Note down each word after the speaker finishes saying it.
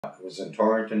It was in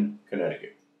Torrington,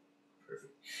 Connecticut.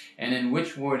 Perfect. And in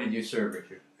which war did you serve,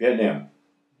 Richard? Vietnam.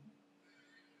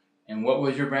 And what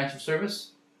was your branch of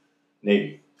service?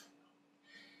 Navy.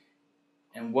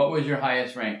 And what was your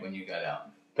highest rank when you got out?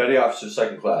 Petty Officer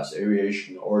Second Class,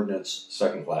 Aviation Ordnance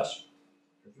Second Class,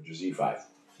 which is E5.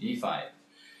 E5.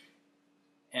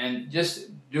 And just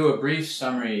do a brief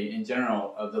summary in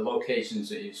general of the locations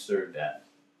that you served at.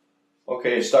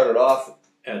 Okay, it started off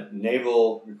at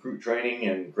Naval Recruit Training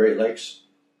in Great Lakes.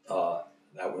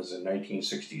 That was in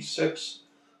 1966.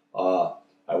 I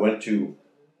went to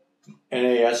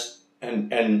NAS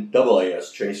and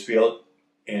AAS Chase Field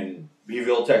in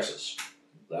Beeville, Texas.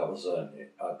 That was a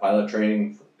pilot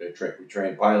training. We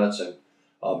trained pilots and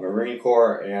Marine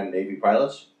Corps and Navy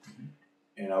pilots. Mm-hmm.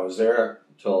 And I was there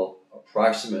until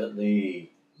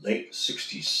approximately late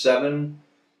 67.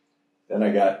 Then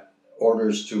I got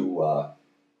orders to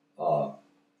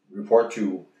report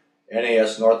to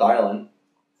NAS North Island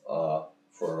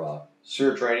for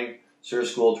SEER training, SEER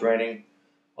school training,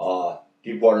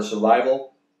 deep water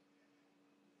survival,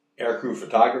 aircrew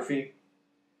photography,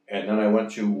 and then I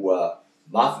went to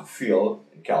Moffett Field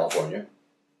in California,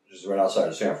 which is right outside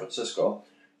of San Francisco,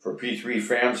 for P3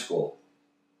 FAM school.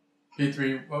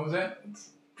 P3, what was that?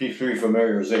 P3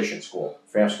 familiarization school,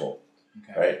 FAM school,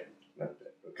 okay. Right?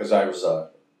 Because I was an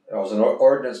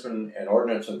ordnanceman, and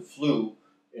ordnanceman flew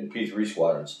in P3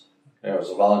 squadrons. And it was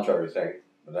a voluntary thing,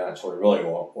 but that's really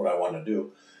what I wanted to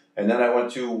do. And then I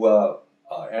went to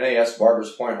NAS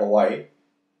Barbers Point, Hawaii,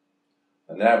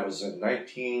 and that was in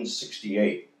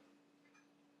 1968.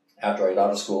 After I got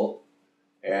out of school,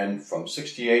 and from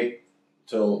 68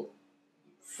 till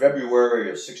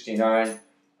February of 69,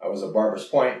 I was at Barbers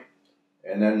Point,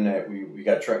 and then we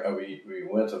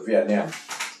went to Vietnam.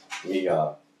 We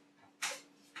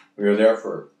were there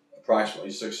for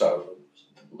approximately 6 hours,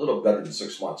 a little better than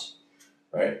 6 months,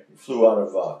 right? We flew out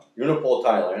of Unipol,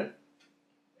 Thailand,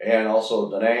 and also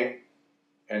Da Nang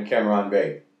and Cam Ranh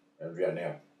Bay in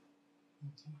Vietnam.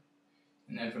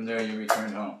 And then from there you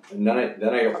returned home. And then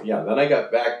I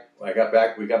got back. When I got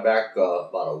back, we got back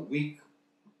about a week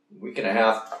and a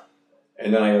half,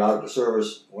 and then I got out of the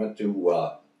service. Went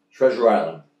to Treasure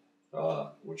Island,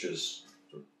 which is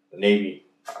the Navy,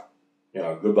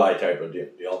 goodbye type of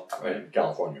deal, right, in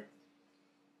California.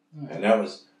 Mm-hmm. And that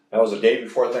was the day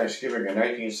before Thanksgiving in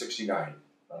 1969,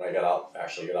 and I got out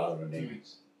of the Navy.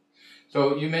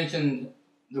 So you mentioned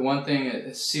the one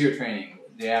thing, SEER training.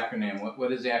 The acronym.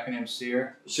 What is the acronym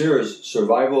SEER? SEER is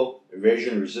Survival,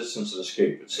 Evasion, Resistance, and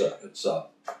Escape. It's a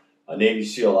Navy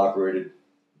SEAL operated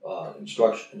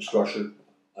instruction.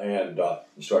 And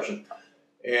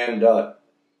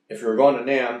if you were going to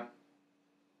NAM,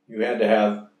 you had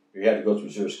to go through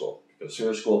SEER school, because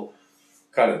SEER school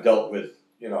kind of dealt with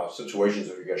situations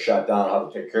if you get shot down, how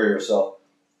to take care of yourself,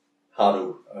 how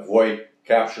to avoid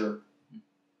capture,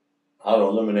 how to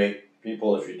eliminate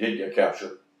people if you did get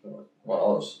captured.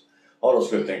 Well, all those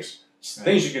good things.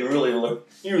 Things you can really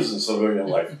use in civilian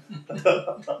life.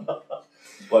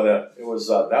 But that was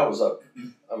a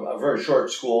very short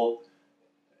school.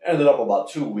 Ended up about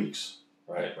 2 weeks,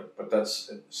 right? But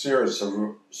that's serious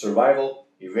survival,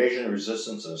 evasion,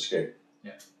 resistance, and escape.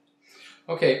 Yeah.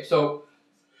 Okay, so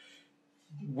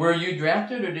were you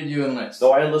drafted or did you enlist?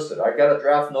 No, I enlisted. I got a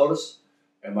draft notice,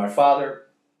 and my father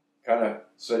kind of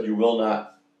said, "You will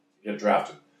not get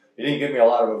drafted." He didn't give me a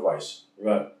lot of advice,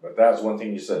 but that was one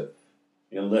thing he said: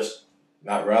 you enlist,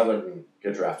 not rather than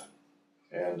get drafted.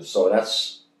 And so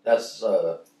that's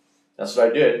what I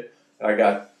did. I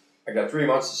got 3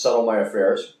 months to settle my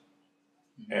affairs,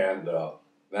 and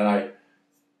then I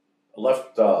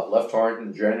left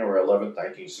Torrington January 11th,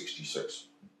 1966,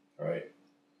 right,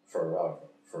 for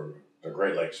the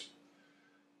Great Lakes.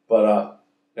 But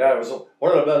it was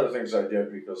one of the better things I did,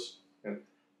 because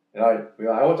I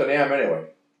went to NAM anyway.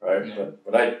 Right, yeah.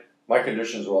 But my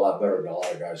conditions were a lot better than a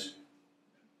lot of guys.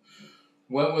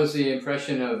 What was the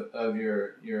impression of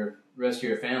your rest of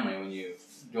your family when you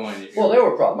joined? Well, they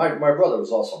were proud. My brother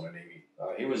was also in the Navy.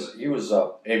 He was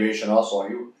aviation also.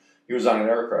 He was on an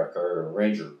aircraft carrier, a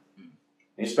Ranger.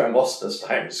 He spent most of his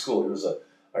time in school. He was a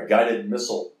guided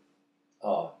missile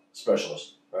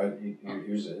specialist. Right,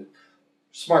 he was a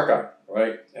smart guy.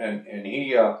 Right, and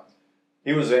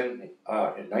he was in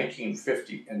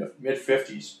 1950, in the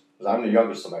mid-50s, because I'm the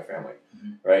youngest of my family,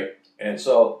 right? And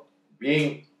so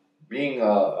being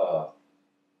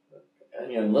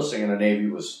enlisting in the Navy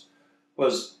was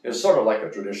sort of like a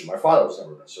tradition. My father was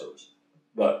never in the service,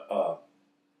 but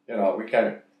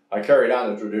I carried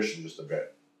on the tradition just a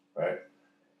bit, right?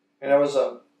 And I'm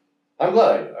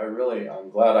glad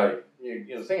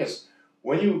the thing is,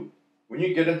 when when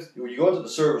you go into the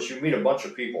service, you meet a bunch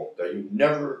of people that you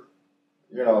never,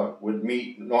 would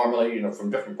meet normally, from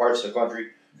different parts of the country,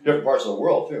 different parts of the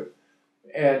world too.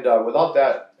 And without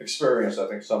that experience, I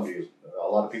think a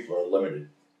lot of people are limited.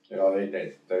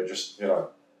 They're just,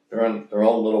 they're in their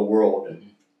own little world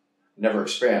and never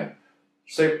expand.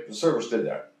 The service did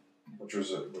that, which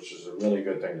is a really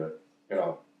good thing to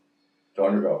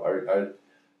undergo.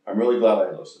 I'm really glad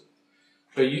I enlisted.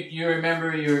 So you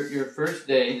remember your first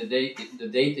day, the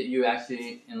date that you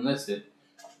actually enlisted.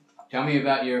 Tell me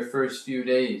about your first few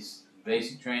days,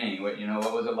 basic training.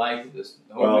 What was it like? The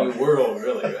whole new world,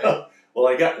 really, right? Well,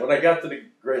 when I got to the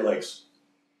Great Lakes,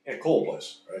 a cold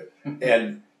place, right?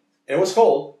 And it was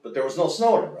cold, but there was no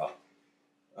snow in the ground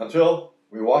until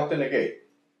we walked in the gate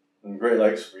in the Great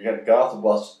Lakes. We got off the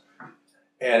bus,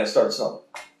 and it started snowing.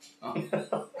 Oh.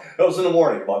 It was in the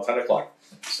morning, about 10 o'clock.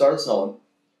 It started snowing.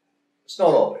 It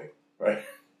snowed all day, right?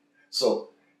 So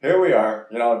here we are.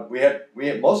 We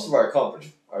had most of our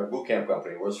company, our boot camp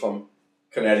company, was from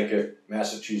Connecticut,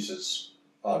 Massachusetts,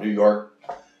 New York,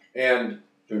 and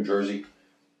New Jersey.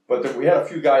 But we had a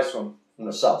few guys from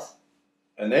the South,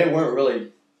 and they weren't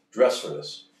really dressed for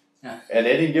this. Yeah. And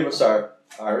they didn't give us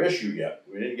our issue yet.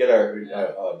 We didn't get our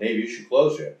Navy issue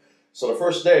clothes yet. So the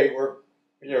first day we're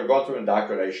going through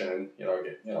indoctrination and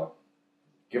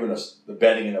giving us the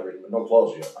bedding and everything, but no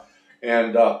clothes yet.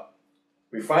 And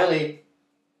we finally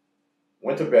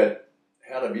went to bed.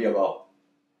 It had to be about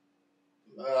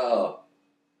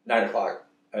 9 o'clock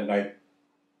at night,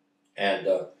 and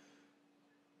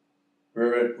we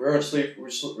were in sleep. We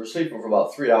were sleeping for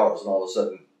about 3 hours, and all of a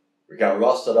sudden we got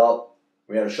rusted up.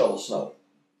 We had to shovel snow.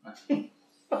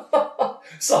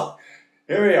 So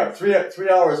here we are, 3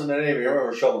 hours in the Navy. Here we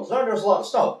were shoveling snow. There was a lot of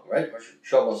snow, right? We're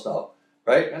shoveling snow,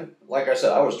 right? And like I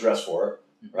said, I was dressed for it,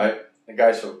 right? The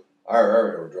guys from our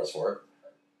area were dressed for it.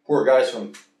 Poor guys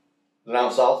from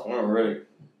down south weren't really,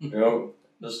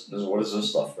 this what is this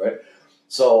stuff, right?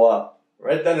 So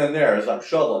right then and there, as I'm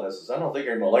shoveling this, I don't think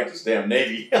I'm gonna like this damn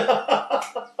Navy.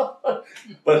 But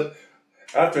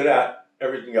after that,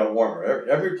 everything got warmer.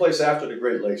 Every place after the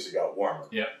Great Lakes, it got warmer.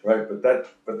 Yeah. Right. But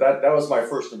that was my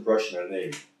first impression of the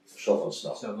Navy, shoveling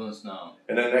snow. Shoveling snow.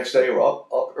 And then the next day, we're up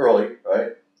early,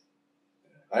 right?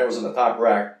 I was in the top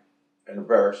rack in the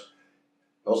barracks.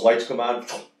 Those lights come on.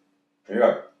 Here you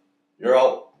are. You're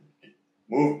out.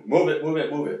 Move it,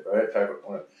 right? Type of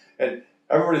point. And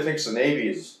everybody thinks the Navy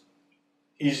is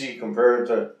easy compared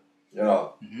to,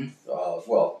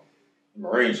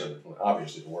 Marines are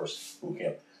obviously the worst boot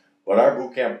camp. But our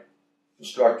boot camp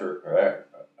instructor,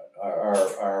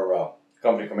 our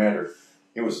company commander,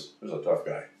 he was a tough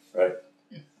guy, right?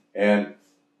 And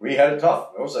we had it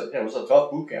tough. It was a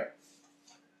tough boot camp.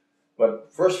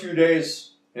 But first few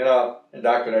days,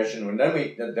 indoctrination, and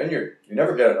then you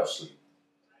never get enough sleep,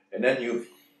 and then you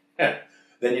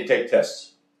take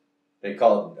tests. They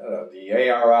call it the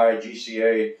ARI,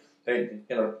 GCA,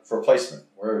 for placement,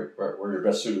 where you're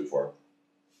best suited for.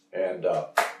 And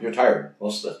you're tired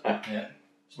most of the time. Yeah.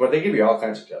 But they give you all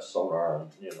kinds of tests, sonar,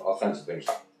 all kinds of things.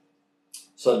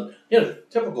 So,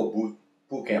 typical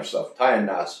boot camp stuff, tying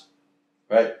knots,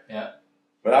 right? Yeah.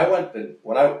 But I went,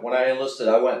 when I enlisted,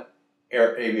 I went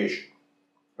aviation,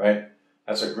 right?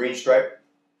 That's a green stripe,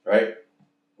 right?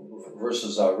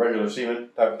 Versus a regular seaman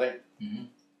type of thing. Mm-hmm.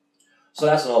 So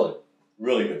that's another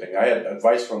really good thing. I had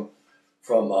advice from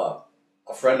a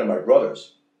friend of my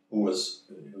brother's, he was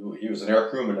an air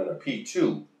crewman in a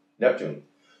P-2 Neptune.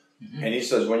 Mm-hmm. And he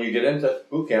says, when you get into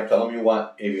boot camp, tell them you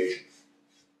want aviation.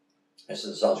 I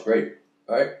said, sounds great.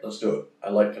 All right, let's do it.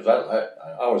 Because I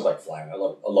always like flying. I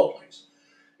love planes.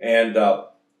 And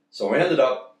so we ended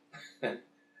up,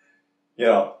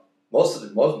 most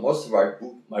of my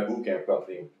boot camp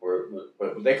company were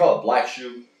they call it black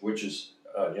shoe, which is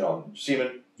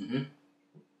seaman, mm-hmm.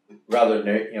 rather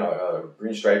than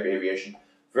green stripe aviation.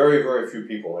 Very, very few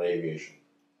people in aviation,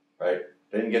 right?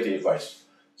 They didn't get the advice.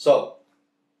 So,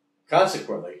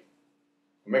 consequently,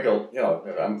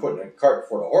 I'm putting a cart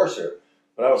before the horse here,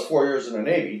 but I was 4 years in the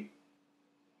Navy,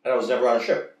 and I was never on a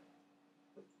ship.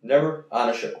 Never on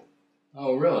a ship.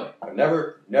 Oh, really? I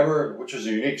never, which is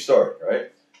a unique story,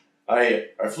 right? I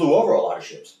flew over a lot of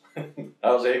ships. That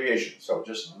was aviation. So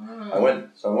I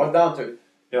went down to,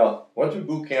 went to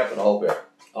boot camp and the whole bit.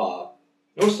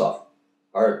 It was tough.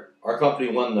 Our company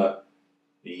won the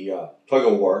tug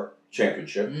of war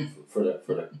championship for the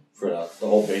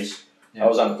whole base. Yeah. I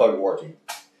was on the tug of war team.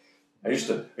 I used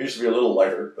to be a little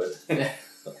lighter, but a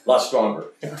lot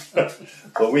stronger. But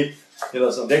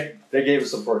so they gave us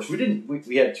some perks.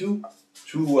 We had two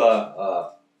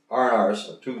R&Rs,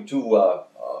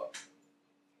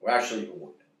 actually, it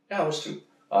was two.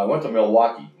 I went to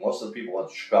Milwaukee. Most of the people went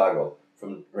to Chicago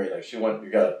from Great Lakes. You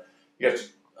got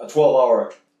a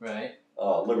 12-hour Right.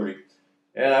 Liberty,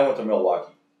 and I went to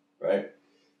Milwaukee, right?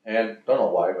 And don't know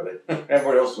why, but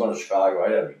everybody else was going to Chicago.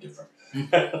 I had to be different,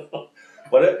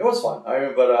 but it was fun. I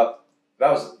mean, but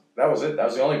that was it. That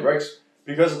was the only breaks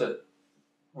because of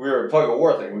we were a tug of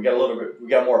war thing. We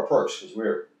got more perks because we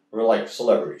were like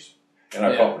celebrities in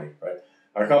our company, right?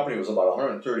 Our company was about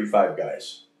 135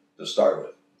 guys to start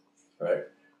with, right?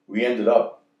 We ended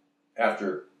up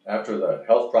after the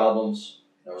health problems.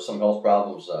 There were some health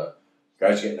problems.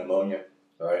 Guys getting pneumonia,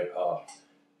 right?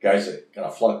 Guys that kind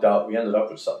of flunked out. We ended up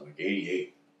with something like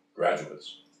 88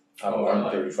 graduates out of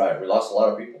 135. We lost a lot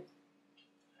of people,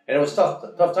 and it was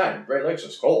tough time. Great Lakes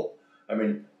is cold. I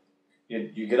mean,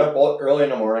 you get up early in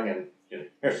the morning and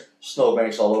there's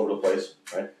snowbanks all over the place,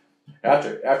 right?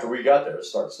 After we got there, it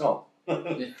started snowing.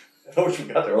 I wish we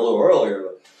got there a little earlier,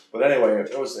 but anyway,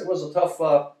 it was a tough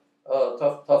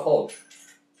hold.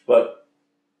 But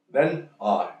then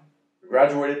we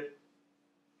graduated.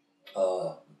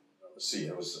 Let's see,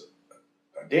 it was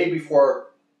a day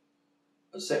before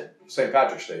St.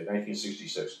 Patrick's Day,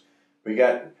 1966. We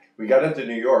got into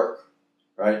New York,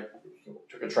 right?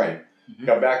 Took a train. Mm-hmm.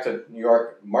 Got back to New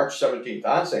York March 17th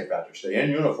on St. Patrick's Day in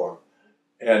uniform,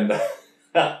 and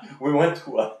we went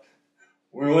to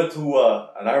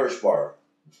an Irish bar.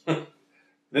 Didn't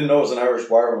know it was an Irish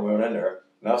bar when we went in there.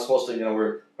 And I was supposed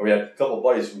to, we had a couple of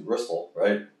buddies from Bristol,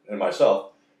 right, and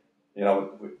myself. We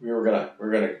were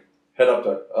gonna head up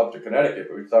to Connecticut,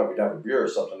 but we thought we'd have a beer or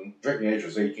something. Drinking age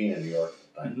was 18 in New York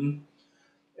at the time,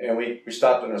 mm-hmm. And we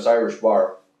stopped in this Irish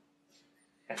bar,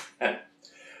 and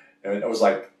it was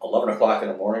like 11 o'clock in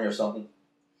the morning or something.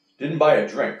 Didn't buy a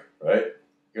drink, right,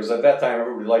 because at that time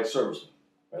everybody liked servicemen,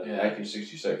 right? In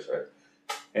 1966, right,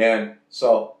 and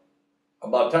so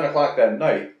about 10 o'clock that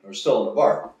night, we were still in the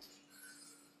bar,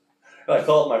 and I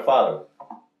called my father.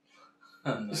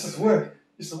 He says, where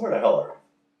the hell are you?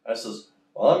 I says,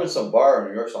 well, I'm in some bar in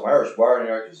New York, some Irish bar in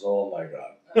New York. He says, oh my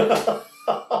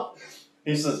God.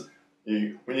 He says,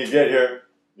 when you get here,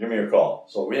 give me a call.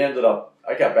 So we ended up,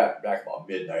 I got back about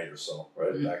midnight or so,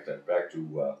 right? Mm-hmm. Back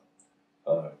to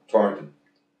Torrington.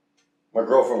 My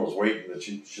girlfriend was waiting, but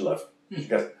she left. She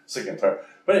got sick and tired.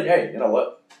 But hey, you know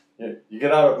what? You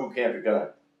get out of boot camp, you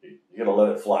gotta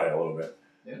let it fly a little bit.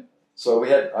 Yeah. So I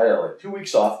had like 2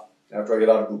 weeks off after I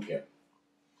got out of boot camp.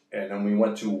 And then we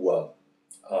went to,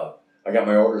 I got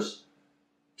my orders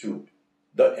to,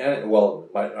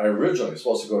 I originally was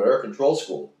supposed to go to air control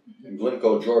school in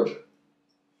Glencoe, Georgia.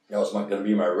 That was going to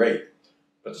be my rate.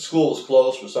 But the school was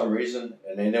closed for some reason,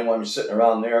 and they didn't want me sitting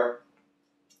around there.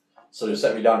 So they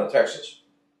sent me down to Texas,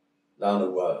 down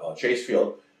to Chase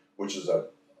Field, which is a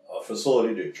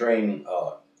facility to train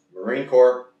Marine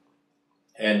Corps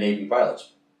and Navy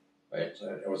pilots. Right? So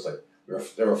it was like,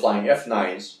 they were flying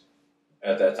F-9s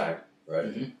at that time, right?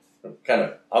 Mm-hmm. Kind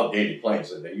of outdated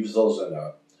planes. They used those in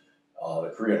the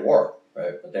Korean War,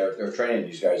 right? But they were training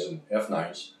these guys in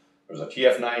F-9s. There was a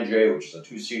TF-9J, which is a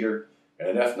two-seater, and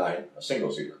an F-9, a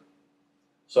single-seater.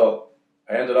 So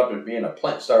I ended up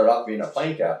started off being a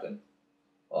plane captain.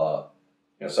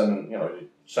 Sending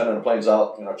the planes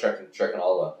out, checking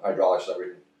all the hydraulics and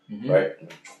everything, mm-hmm. Right?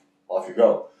 And off you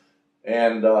go.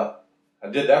 And I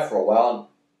did that for a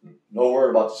while. No word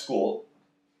about the school.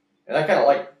 And I kind of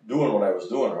liked doing what I was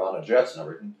doing around the jets and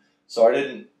everything, so I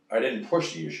didn't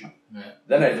push the issue. Yeah.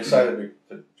 Then I decided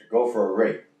to go for a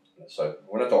rate. So I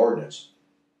went into ordnance.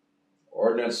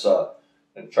 Ordnance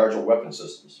in charge of weapon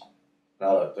systems.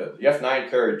 Now the F-9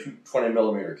 carried two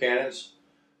 20-millimeter cannons.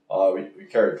 We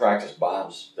carried practice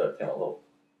bombs, little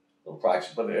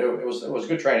practice, but it was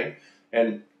good training,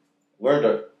 and learned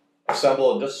to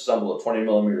assemble and disassemble a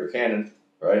 20-millimeter cannon.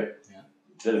 Right. Yeah.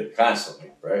 Did it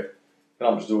constantly. Right. You can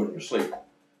almost do it in your sleep.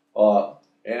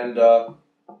 And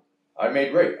I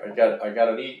made great. I got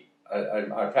an E.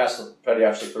 I passed the petty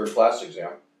officer third class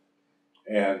exam,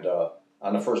 and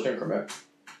on the first increment.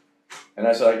 And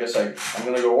I said, I guess I'm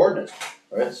going to go ordnance,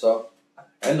 right? So I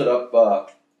ended up.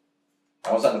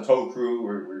 I was on the tow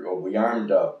crew. We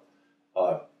armed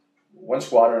one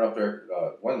squadron up there.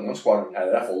 One squadron had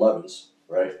F-11s,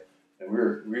 right? And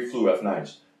we flew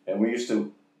F-9s, and we used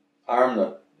to arm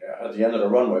at the end of the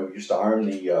runway. We used to arm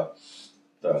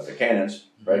the cannons,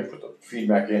 right? Put the feed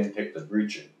mech in, take the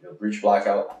breech block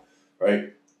out,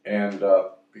 right? And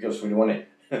because we don't want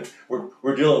to,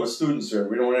 we're dealing with students here.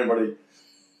 We don't want anybody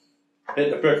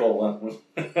hitting the pickle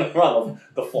around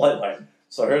the flight line.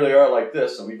 So here they are like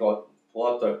this, and we go pull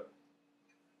out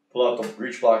the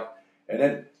breech block, and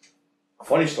then a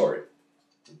funny story.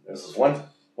 This is one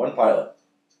pilot.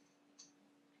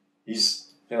 He's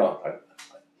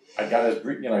I I got his,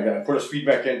 I put his feet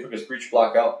back in, took his breech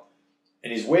block out,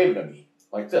 and he's waving at me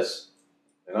like this,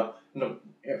 And the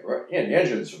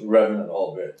engine's revving it a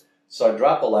whole bit. So I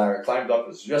dropped the ladder, climbed up,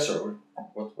 and said, "Yes, sir.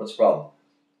 What's the problem?"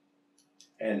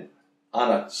 And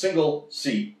on a single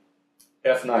seat,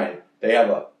 F9, they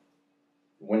have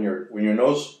when your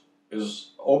nose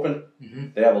is open,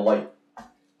 they have a light,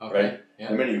 right? Yeah.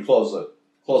 The minute you close the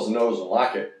nose and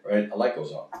lock it, right, the light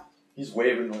goes off. He's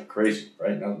waving like crazy,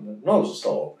 right? Now the nose is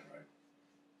still open, right?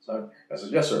 So I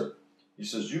said, "Yes, sir." He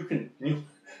says,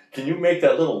 Can you make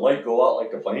that little light go out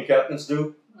like the plane captains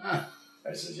do?"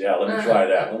 I says, "Yeah, let me try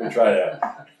that.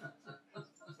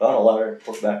 Down the ladder,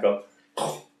 put back up,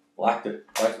 locked the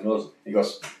nose. He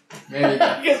goes, he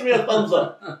gives me a thumbs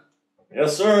up.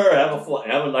 "Yes, sir.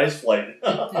 Have a nice flight."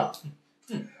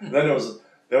 Then there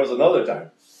was another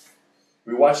time.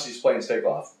 We watched these planes take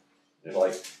off. They're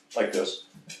like this.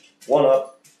 1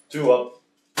 up, 2 up,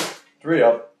 3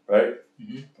 up, right?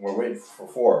 We're waiting for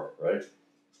 4, right?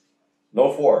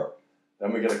 No 4.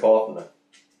 Then we get a call from the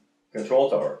control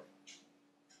tower.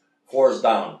 4 is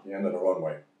down at the end of the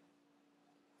runway.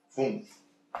 Boom.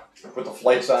 We put the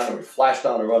flights on and we flash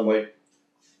down the runway.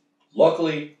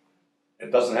 Luckily,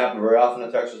 it doesn't happen very often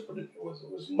in Texas, but it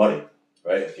was muddy,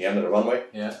 right, at the end of the runway.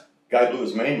 Yeah. Guy blew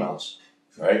his main mounts,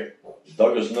 right? He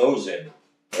dug his nose in,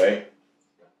 right,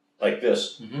 like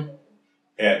this.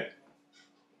 And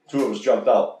 2 of us jumped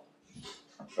out,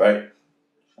 right?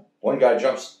 One guy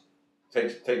jumps, to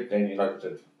take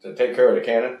care of the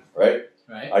cannon, right?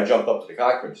 Right. I jumped up to the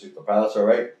cockpit to see if the pilot's all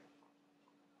right.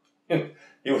 He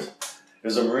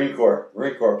was a Marine Corps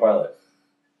pilot,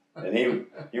 and he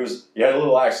had a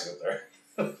little accident there.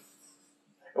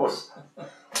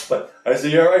 But I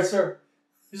said, "You all right, sir?"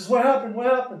 He says, "What happened? What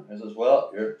happened?" I says,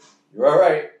 "Well, you're all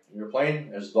right. Your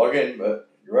plane is dug in, but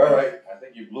you're all right. I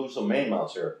think you blew some main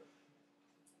mounts here."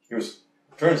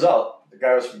 Turns out the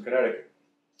guy was from Connecticut.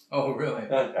 Oh, really?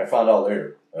 I found out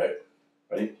later, right?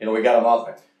 But we got him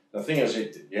out. The thing is,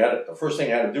 the first thing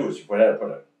you had to do is you had to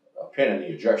put a pin in the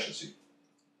ejection seat,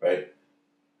 right?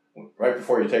 Right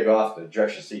before you take off, the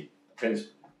ejection seat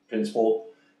pins pull.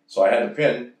 So I had the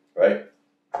pin, right?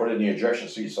 Put it in the ejection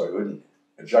seat so he wouldn't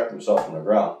eject himself from the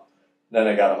ground. Then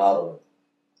I got him out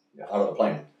of the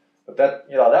plane. But that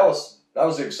was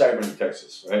the excitement in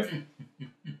Texas, right?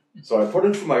 So I put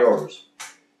in for my orders,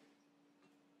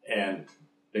 and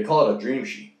they call it a dream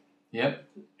sheet. Yep.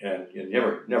 And you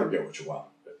never get what you want.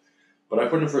 But I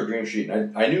put in for a dream sheet,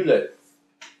 and I knew that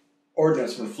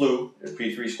ordnancemen flew in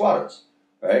P3 squadrons,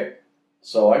 right?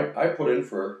 So I put in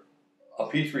for a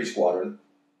P3 squadron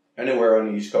anywhere on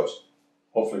the East Coast.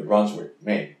 Hopefully Brunswick,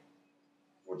 Maine,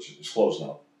 which is closed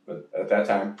now. But at that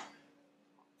time,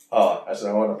 I said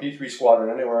I want a P3 squadron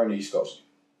anywhere on the East Coast.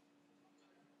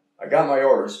 I got my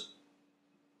orders,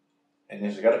 and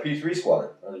he said, "I got a P3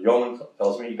 squadron." The yeoman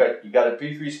tells me, you got a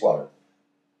P3 squadron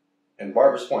in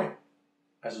Barbers Point.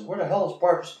 I said, "Where the hell is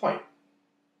Barbers Point?"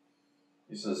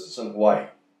 He says, "It's in Hawaii."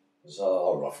 I said,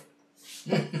 "Oh, I'll rough it."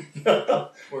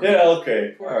 Yeah,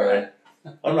 okay, all right.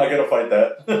 I'm not going to fight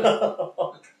that.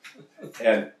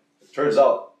 And it turns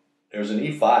out there was an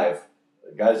E5.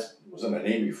 The guy was in the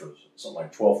Navy for something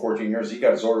like 12, 14 years. He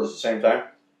got his orders at the same time.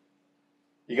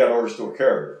 He got orders to a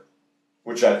carrier,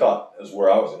 which I thought is where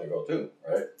I was going to go too,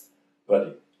 right?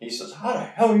 But he says, "How the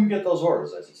hell do you get those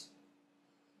orders?" I says,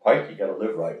 "Pike, you got to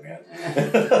live right, man."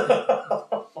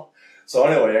 So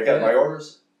anyway, I got my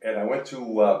orders, and I went to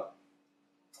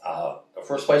the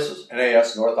first place was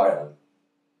NAS North Island,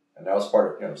 and that was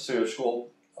part of SEAL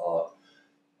School,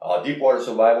 Deepwater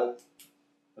Survival.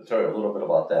 I'll tell you a little bit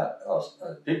about that.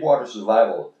 Deepwater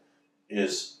Survival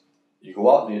is you go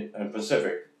out in the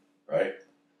Pacific, right,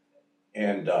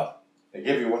 and they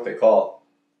give you what they call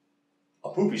a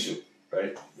poopy suit,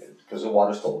 right, because the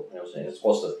water's cold. It's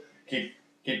supposed to keep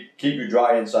you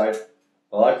dry inside.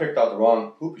 Well, I picked out the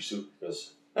wrong poopy suit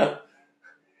because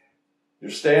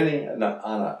you're standing on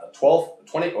a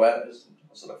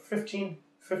 15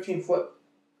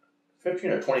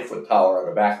 or 20 foot tower on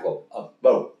the back of a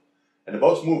boat, and the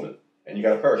boat's moving, and you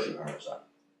got a parachute harness on.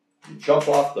 You jump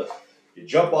off the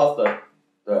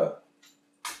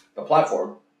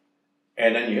platform,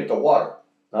 and then you hit the water.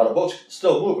 Now the boat's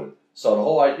still moving, so the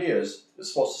whole idea is it's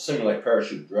supposed to simulate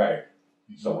parachute drag.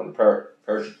 So when the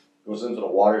parachute goes into the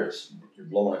water, you're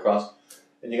blowing across,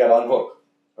 and you got to unhook,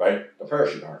 right, the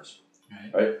parachute harness,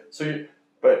 right?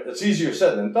 But it's easier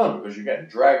said than done because you're getting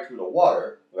dragged through the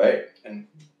water, right? And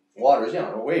water's,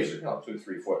 the waves are 2,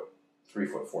 3 foot,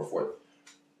 4 foot.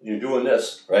 You're doing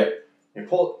this, right? You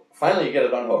pull, finally you get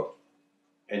it unhooked,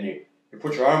 and you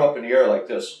put your arm up in the air like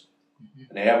this,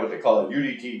 and they have what they call a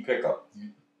UDT pickup.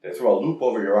 they throw a loop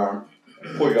over your arm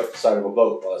and pull you up the side of a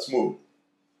boat while it's moving.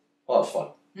 Oh, it's fun.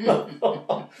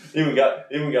 even got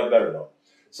better though.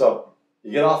 So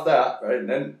you get off that, right, and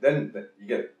then you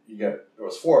get there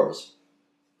was 4 of us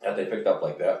that they picked up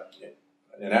like that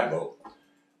in that boat.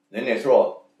 Then they throw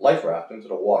a life raft into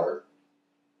the water.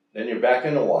 Then you're back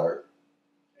in the water,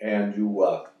 and you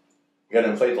got to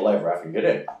inflate the life raft and get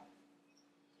in.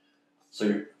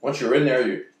 So once you're in there,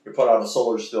 you put out a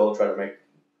solar still, try to make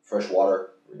fresh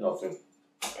water, from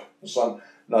the sun.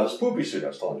 Now this poopy suit I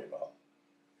was telling you about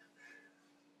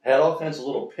had all kinds of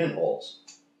little pinholes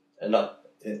and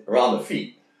around the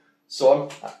feet. So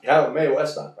I have a Mae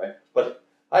West on, right? But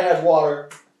I had water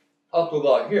up to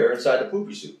about here inside the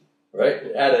poopy suit, right?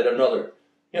 It added another,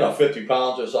 50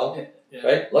 pounds or something,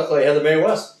 right? Luckily I had the Mae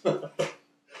West.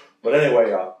 But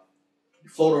anyway, you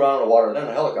float around in the water, and then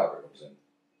a helicopter comes in,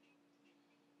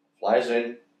 flies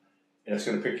in, and it's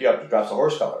going to pick you up. It drops a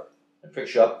horse collar and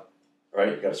picks you up, right?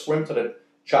 You got to swim to the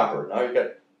chopper. Now you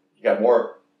got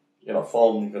more,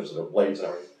 foam because of the blades and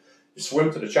everything. You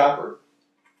swim to the chopper,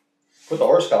 put the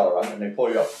horse collar on, and they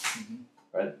pull you up,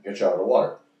 right? Get you out of the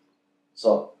water.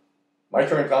 So my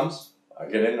turn comes. I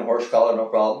get in the horse collar, no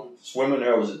problem. Swimming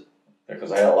there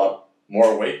because I had a lot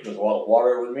more weight. There's a lot of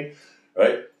water with me,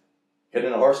 right? Get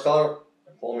in the horse collar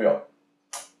and pull me up.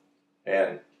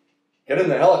 And get in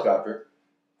the helicopter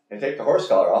and take the horse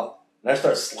collar off. And I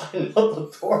start sliding out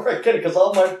the door again because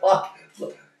all my pockets.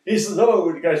 He says,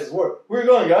 "Oh," the guy says, "Where are you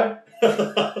going, guy?" I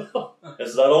said,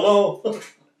 "I don't know."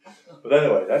 But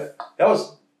anyway, that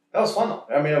was fun though.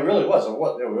 I mean, it really was. It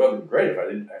would have been great if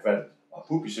I had a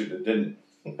poopy suit that didn't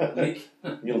leak.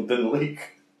 Didn't leak.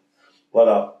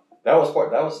 But that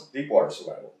was deep water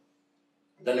survival.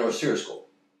 Then there was SEER School.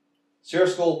 SEER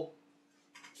School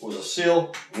was a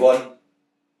SEAL run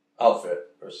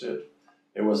outfit or SEAL.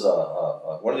 It was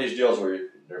one of these deals where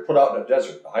they're put out in the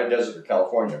desert, the high desert of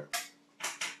California,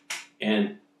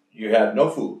 and you have no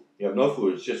food. You have no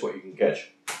food. It's just what you can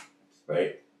catch,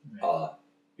 right?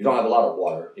 You don't have a lot of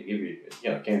water. They give you,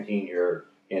 canteen here,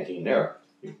 canteen there.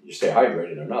 You stay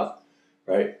hydrated enough,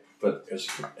 right? But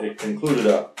it included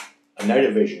a night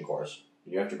evasion course.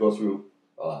 You have to go through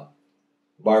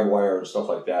barbed wire and stuff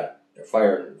like that. They're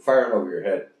firing over your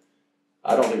head.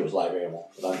 I don't think it was live ammo,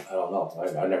 but I don't know.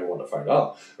 I never wanted to find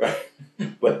out, right?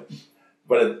 but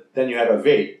then you had a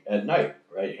evade at night,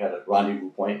 right? You had a rendezvous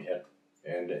point,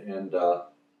 and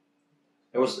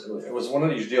it was one of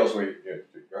these deals where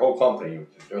your whole company,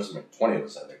 there was 20 of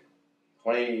us, I think,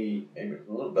 20, maybe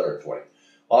a little better than 20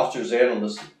 officers and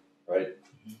enlisted, right,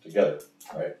 together,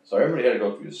 right? So everybody had to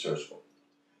go through the SEER School,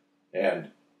 and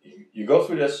you go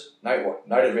through this night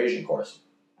evasion course,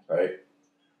 right?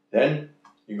 Then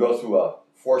you go through a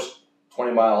forced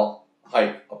 20-mile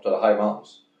hike up to the high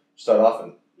mountains. You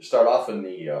start off in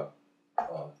the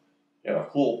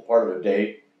cool part of the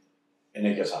day, and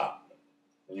it gets hot.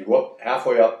 And you go up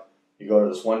halfway up. You go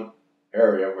to this one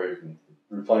area where you can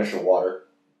replenish your water.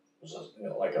 It's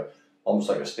almost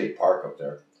like a state park up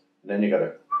there. And then you got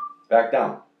to back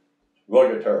down.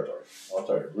 Really good territory. I'll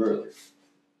tell you, really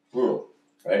brutal.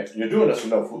 Right? You're doing this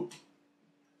with no food.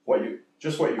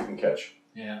 Just what you can catch.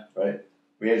 Yeah. Right?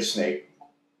 We ate a snake.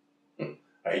 I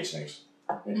hate snakes.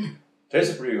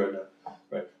 Tasted pretty good,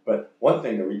 right? But one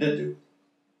thing that we did do,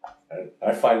 and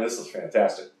I find this is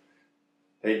fantastic.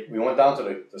 We went down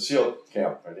to the SEAL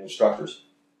camp, right, the instructors,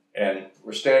 and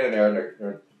we're standing there,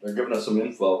 and they're giving us some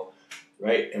info,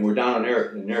 right? And we're down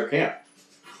in their camp.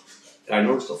 And I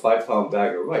noticed a 5-pound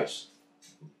bag of rice.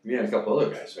 Me and a couple other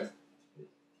guys, right?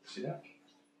 See that?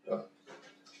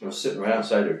 Sitting right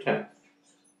outside their tent.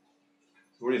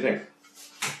 What do you think?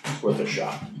 It's worth a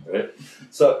shot, right?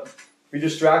 So we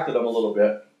distracted them a little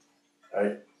bit.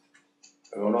 Right?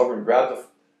 I went over and grabbed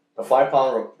the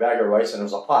 5-pound bag of rice, and there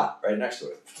was a pot right next to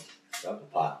it. Grabbed the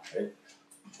pot, right?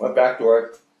 Went back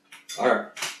to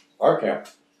our camp.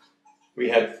 We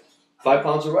had 5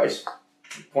 pounds of rice.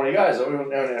 20 guys,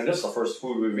 and this is the first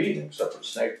food we've eaten except for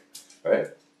snake, right?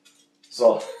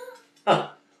 So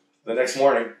the next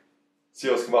morning,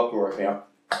 SEALs come up to our camp.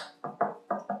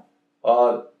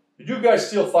 Did you guys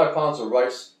steal 5 pounds of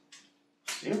rice?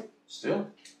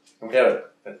 Steal? And we had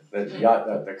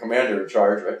the commander in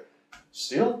charge, right?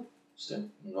 Steal?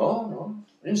 No,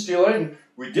 we didn't steal anything.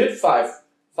 We did find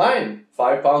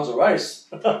 5 pounds of rice.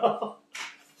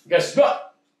 Guess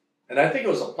what? And I think it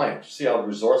was a plan. See how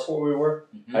resourceful we were?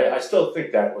 Mm-hmm. I still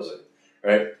think that was it,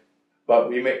 right? But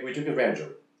we took advantage of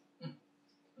it.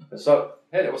 And so,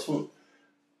 hey, it was food.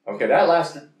 Okay, that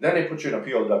lasted. Then they put you in a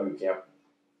POW camp,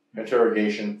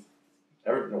 interrogation,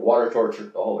 water torture,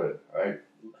 the whole bit, right?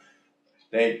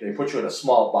 They put you in a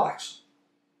small box,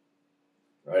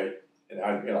 right?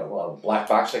 a black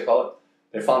box they call it.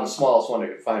 They found the smallest one they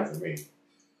could find for me,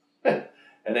 and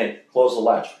they closed the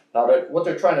latch. Now, what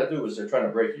they're trying to do is they're trying to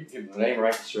break you. Give them the name,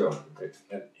 rank, and serial number,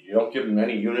 and you don't give them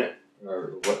any unit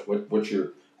or what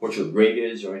your grade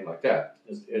is or anything like that.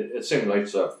 It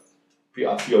simulates a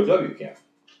POW camp,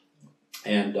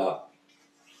 and have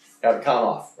to count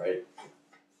off, right?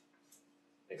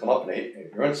 They come up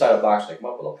and you're inside a box. They come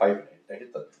up with a pipe and they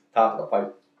hit the top of the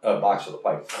pipe box with a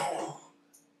pipe.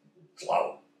 It's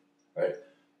loud, right?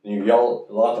 And you yell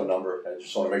out the number and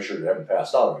just want to make sure you haven't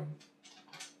passed out or anything,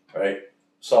 right?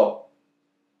 So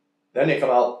then they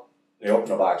come out, they open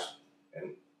the box,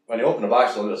 and when they open the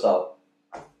box to let us out,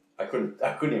 I couldn't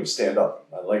even stand up.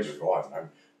 My legs were going.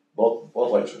 Both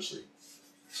legs were asleep.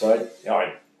 So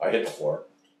I hit the floor,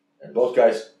 and both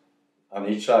guys on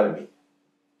each side of me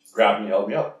grabbed me, held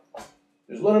me up.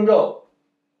 Just let him go.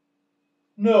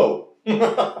 No.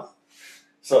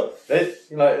 So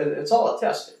it's all a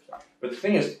test. But the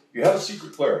thing is, you have a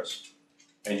secret clearance,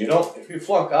 and you don't. If you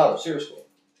flunk out of SEER school,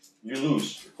 you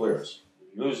lose your clearance.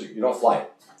 You lose it. You don't fly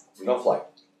it. You don't fly it,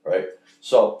 right?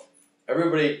 So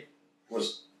everybody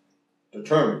was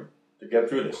determined to get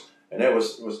through this, and it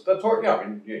was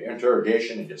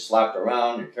interrogation. You get slapped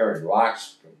around. You're carrying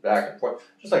rocks back and forth,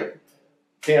 just like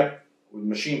camp with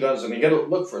machine guns, and you got to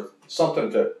look for something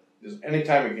to.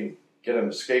 Anytime you can get an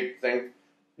escape thing,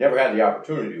 never had the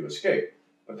opportunity to escape,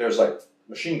 but there's like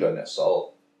machine gun nests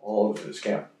all over this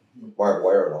camp, barbed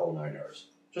wire and the whole 9 yards,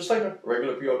 just like a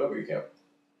regular POW camp.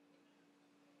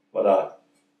 But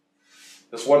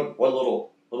this one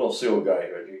little SEAL guy,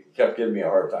 he kept giving me a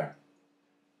hard time,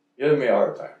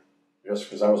 just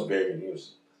because I was big and he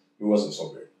wasn't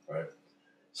so big, right?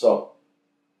 So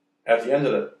at the end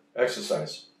of the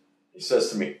exercise, he says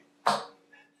to me,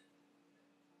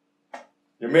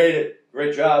 "You made it,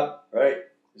 great job, right?"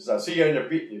 He says, "I'll see you on the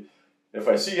beach. If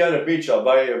I see you on the beach, I'll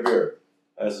buy you a beer."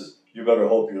 I says, "You better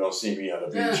hope you don't see me on the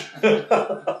beach."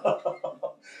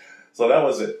 So that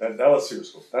was it. That was SEER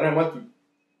school. Then I went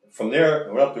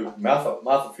up to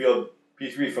Mather Field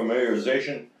P3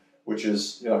 familiarization, which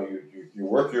is, you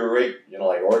work your rate,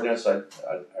 like ordnance. I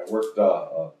worked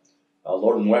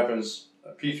loading weapons.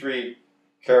 P3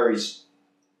 carries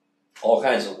all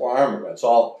kinds of armor. It's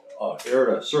all air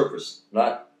to surface,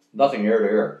 nothing air to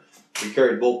air. We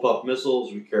carried bullpup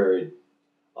missiles. We carried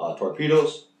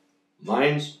torpedoes,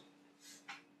 mines,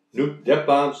 nuclear depth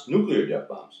bombs.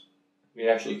 We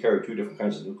actually carried 2 different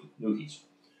kinds of nukies.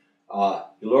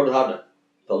 You learned how to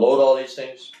load all these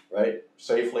things, right,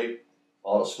 safely,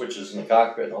 all the switches in the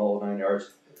cockpit and all 9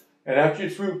 yards. And after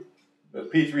you're through the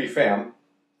P3 FAM,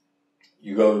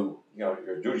 you go to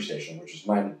your duty station, which is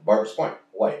mine, Barbers Point,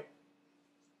 Hawaii.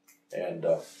 And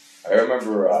I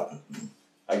remember I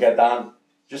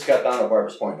just got down to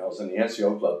Barbers Point. I was in the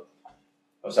NCO club.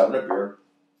 I was having a beer,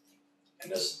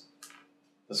 and this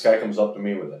guy comes up to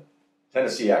me with a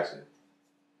Tennessee accent.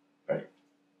 Right?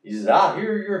 He says, I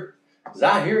hear you're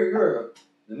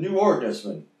the new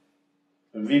ordnanceman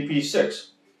in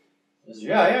VP6. I said,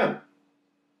 "Yeah, I am."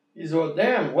 He said, "Well,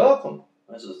 damn, welcome."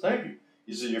 I said, "Thank you."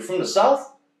 He said, "You're from the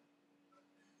South?"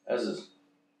 I says,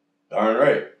 "Darn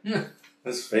right." Yeah.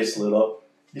 His face lit up.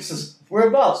 He says,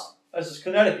 "Whereabouts?" I says,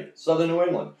 "Connecticut, southern New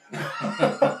England."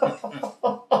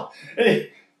 And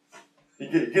he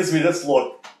gives me this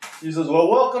look. He says, "Well,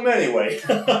 welcome anyway."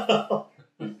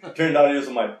 Turned out he was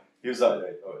one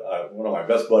of my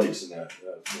best buddies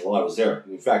while I was there.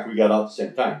 In fact, we got out at the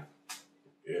same time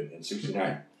in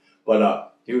 '69.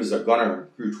 But he was a gunner in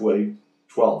Crew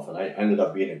 12, and I ended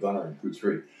up being a gunner in Crew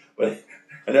 3. But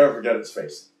I never forget his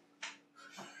face.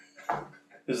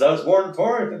 He says, "I was born in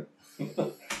Torrington."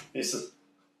 He says,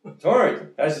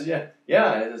 "Torrington?" I said,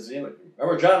 "Yeah." I says,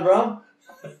 "Remember John Brown?"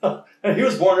 And he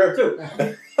was born there too.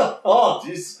 Oh,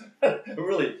 jeez,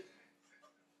 really.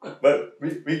 But we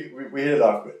hit it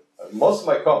off good. Most of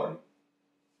my company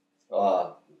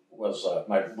was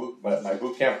my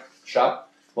boot camp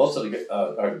shop. Most of the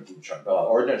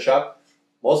ordnance shop.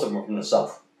 Most of them were from the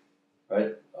South,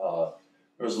 right? There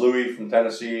was Louis from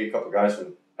Tennessee, a couple of guys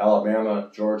from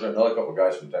Alabama, Georgia, another couple of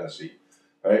guys from Tennessee,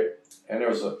 right? And there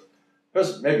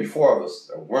was maybe 4 of us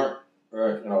that weren't,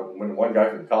 one guy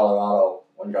from Colorado,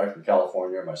 one guy from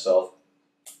California, myself,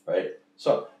 right?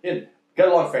 So get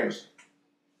along famously,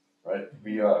 right?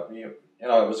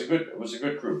 It was a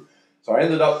good crew. So I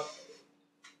ended up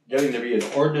getting to be an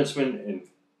ordnanceman in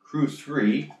Crew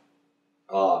 3.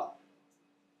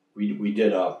 We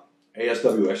did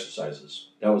ASW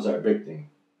exercises. That was our big thing.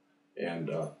 And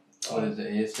what is the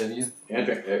ASW?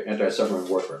 Anti-submarine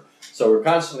warfare. So we're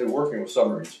constantly working with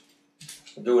submarines,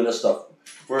 doing this stuff.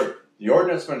 Where the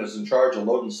ordnanceman is in charge of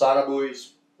loading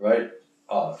sonobuoys, right?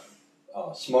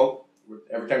 smoke.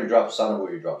 Every time you drop a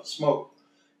sonobuoy, you drop a smoke.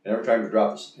 And every time you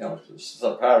drop, it's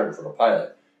a pattern for the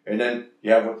pilot. And then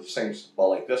you have what these things about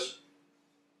like this,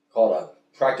 called a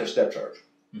practice depth charge,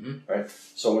 right?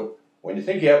 So when you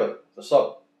think you have the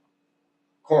sub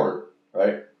cornered,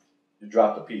 right, you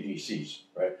drop the PDCs,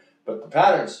 right? But the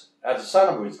patterns, as a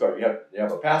sonobuoy go, you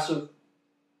have a passive,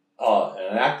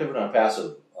 an active and a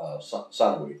passive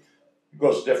sonobuoy. It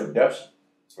goes to different depths,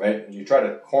 right? And you try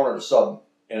to corner the sub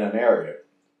in an area,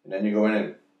 and then you go in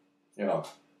and,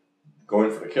 go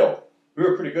in for the kill. We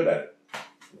were pretty good at it,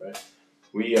 right?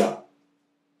 We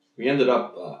ended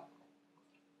up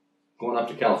going up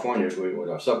to California with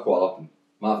our subqual up in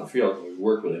Mountain Field, and we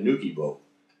worked with a Nuki boat,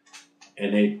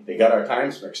 and they got our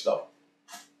times mixed up.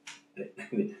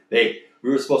 We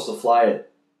were supposed to fly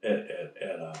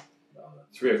at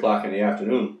 3 o'clock in the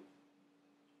afternoon,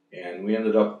 and we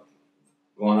ended up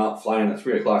going out flying at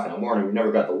 3 o'clock in the morning. We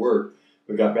never got the word.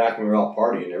 We got back and we were out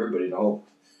partying. Everybody in the whole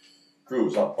crew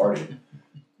was out partying,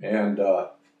 and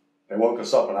they woke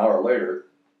us up an hour later.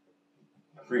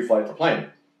 Pre-flight the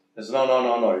plane. They said,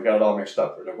 no, you got it all mixed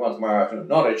up. We're going tomorrow afternoon.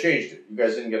 No, they changed it. You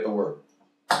guys didn't get the word.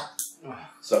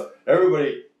 So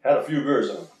everybody had a few beers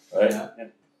in them, right? Yeah.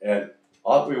 And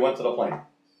off we went to the plane.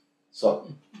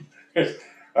 So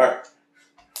our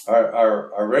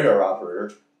radar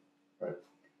operator, right?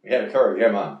 We had to carry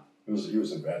him on. He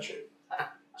was in bad shape.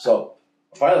 So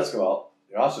the pilots come out,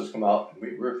 the officers come out, and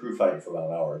we were crew fighting for about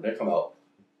an hour. And they come out,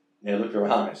 and they looked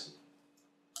around and I said,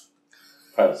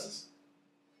 pilot says,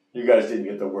 "You guys didn't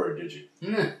get the word, did you?"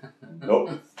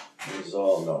 Nope. He says,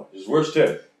 "Oh, no." He says, "Where's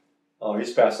Tim?" "Oh,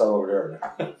 he's passed out over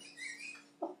there."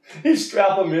 He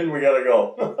strapped him in, we gotta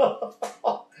go.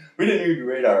 We didn't use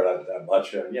radar that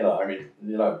much,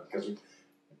 because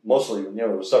mostly,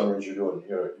 with submarines you're doing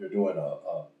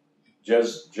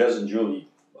Jez and Julie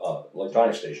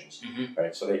electronic stations,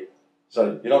 right? So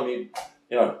you don't need,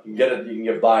 you can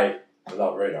get by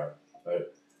without radar, right?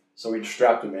 So we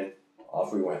strapped him in,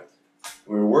 off we went.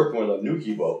 We were working with a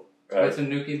Nuki boat. Right? What's a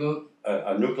Nuki boat?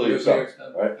 A nuclear sub,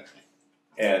 right?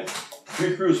 And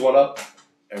 3 crews went up,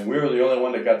 and we were the only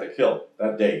one that got the kill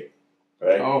that day,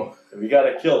 right? Oh. And we got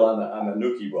a kill on the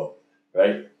Nuki boat,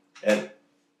 right? And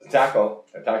the tactical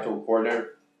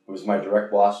coordinator, who was my direct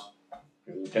boss,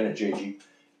 Lieutenant JG,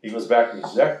 he goes back and he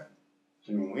says,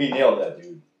 "We nailed that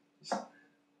dude."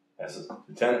 I said,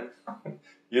 "Lieutenant,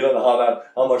 you don't know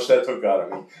how much that took out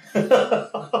of me."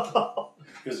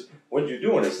 Because what you're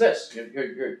doing is this.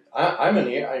 I'm in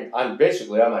the air. I'm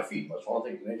basically on my feet. That's one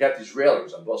thing. They got these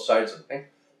railings on both sides of the thing,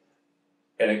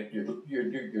 and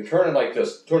you're turning like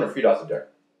this, turning feet off the deck,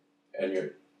 and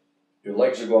your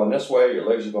legs are going this way, your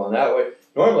legs are going that way.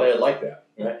 Normally I'd like that,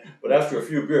 right? But after a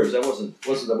few beers, that wasn't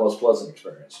the most pleasant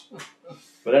experience.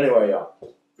 But anyway,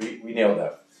 we nailed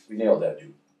that. We nailed that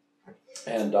dude.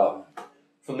 And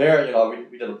from there,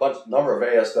 we did a number of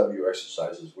ASW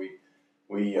exercises. We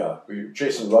were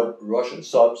chasing Russian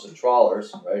subs and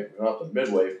trawlers, right? We went up to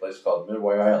Midway, a place called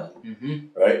Midway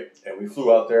Island, right? And we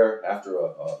flew out there after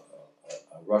a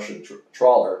Russian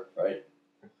trawler, right?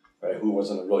 Who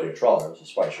wasn't really a trawler, it was a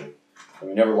spy ship. And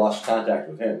we never lost contact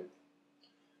with him.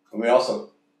 And we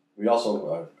also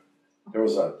there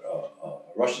was a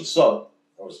Russian sub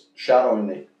that was shadowing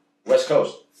the West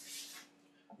Coast.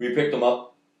 We picked them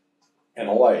up in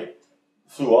Hawaii,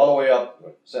 flew all the way up,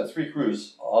 sent 3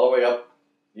 crews all the way up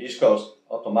the East Coast,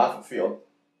 up to Moffett Field,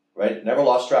 right? Never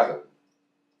lost track of them.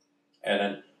 And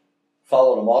then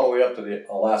followed them all the way up to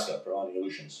Alaska for on the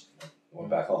Aleutians. Went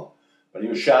back home. But he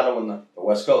was shadowing the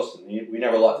West Coast, and we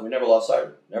never lost sight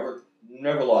of him.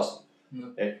 Never lost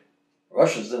him. Okay?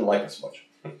 Russians didn't like us much.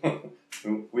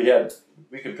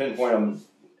 we could pinpoint them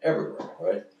everywhere,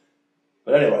 right?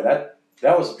 But anyway,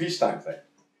 that was a peacetime thing.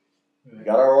 We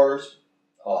got our orders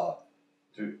to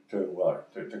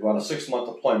go on a 6-month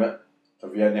deployment to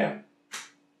Vietnam.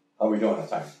 How are we doing at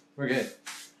the time? We're good.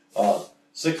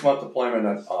 6-month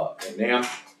deployment in Nam.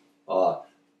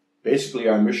 Basically,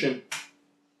 our mission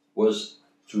was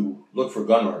to look for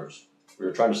gun runners. We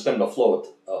were trying to stem the flow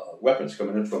of weapons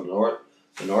coming in from the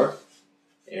north,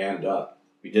 and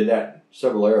we did that in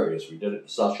several areas. We did it in the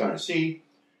South China Sea.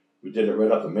 We did it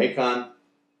right up the Mekong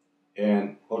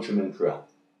and Ho Chi Minh Trail.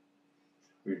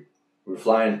 We were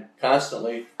flying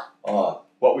constantly.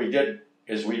 What we did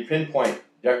is we pinpoint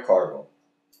deck cargo.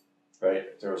 Right?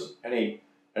 If there was any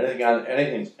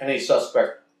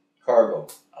suspect cargo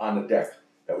on the deck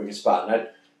that we could spot, and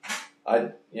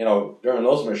I during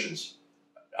those missions,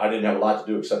 I didn't have a lot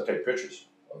to do except take pictures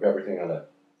of everything on the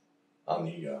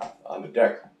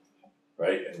deck,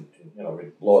 right? And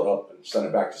we'd blow it up and send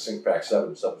it back to SINCPAC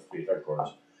 7 Fleet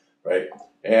headquarters, right?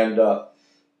 And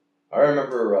I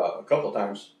remember a couple of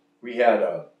times we had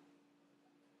a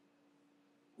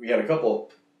couple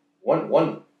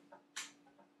one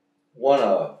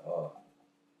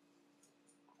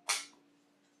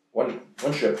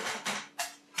ship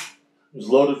was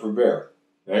loaded for bear,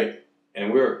 right?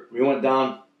 And we went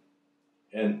down,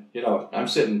 and I'm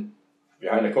sitting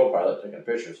behind the co-pilot taking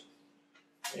pictures,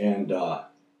 and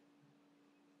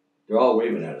they're all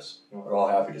waving at us. They're all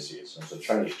happy to see us. It's a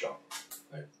Chinese junk,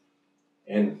 right?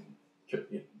 And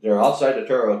they're outside the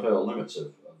territorial limits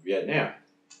of Vietnam,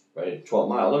 right?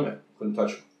 12-mile limit. Couldn't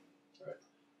touch them, right?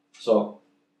 So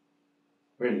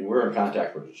we're in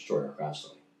contact with the destroyer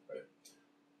constantly, right?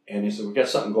 And he said, "We got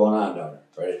something going on down there,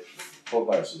 right?"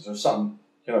 Co-pilot says, "There's something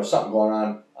going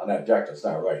on that deck that's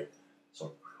not right."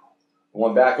 So we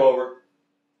went back over,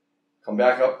 come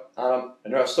back up on them,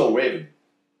 and they're still waving.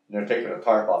 And they're taking a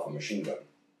tarp off a machine gun.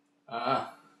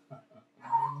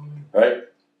 Right?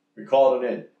 We called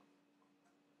it in.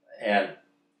 And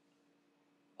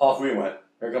off we went.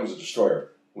 Here comes the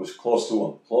destroyer. It was close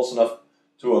enough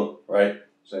to him, right?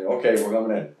 Saying, "Okay, we're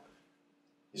coming in."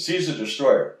 He sees the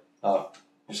destroyer.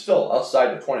 He's still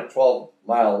outside the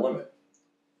 12-mile limit.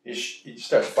 He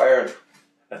starts firing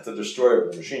at the destroyer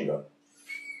with a machine gun.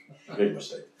 Big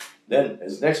mistake. Then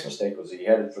his next mistake was he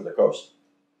headed for the coast.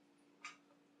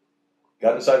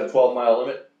 Got inside the 12-mile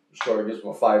limit. The destroyer gives him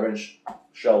a 5-inch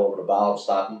shell over the bow to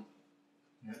stop him.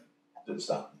 Yeah. Didn't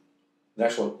stop him.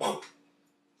 Next one,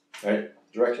 right?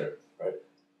 Direct hit, right?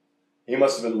 He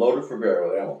must have been loaded for bear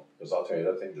with ammo, because I'll tell you,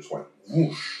 that thing just went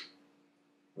whoosh.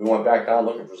 We went back down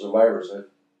looking for survivors, and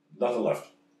nothing left.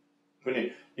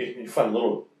 When you find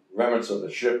little remnants of the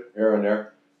ship here and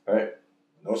there, right?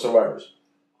 No survivors.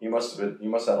 He must have had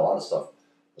a lot of stuff.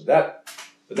 But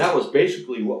that was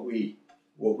basically what we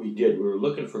did. We were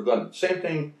looking for guns. Same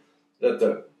thing that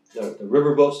the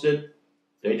river boats did.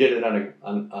 They did it on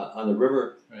the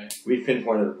river. Right. We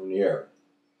pinpointed it from the air.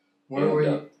 Where were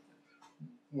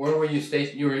you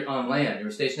stationed? You were on land. You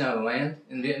were stationed out on land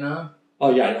in Vietnam?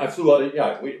 Oh yeah, I flew out.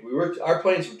 Yeah, we were. Our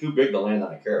planes were too big to land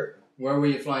on a carrier. Where were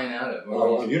you flying out of?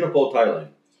 Unipol,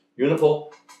 Thailand.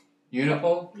 Unipol.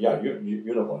 Unipol? Yeah,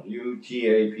 Unipol.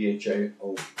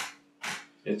 UTAPHAO.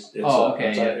 It's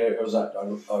okay. It was a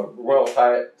Royal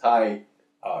Thai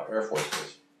Air Force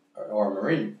base or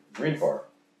Marine Corps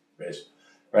base,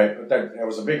 right? But then it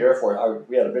was a big Air Force.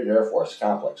 We had a big Air Force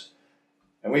complex,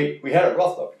 and we had it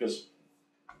rough though, because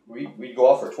we'd go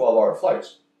off for 12-hour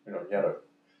flights. You had a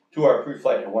 2-hour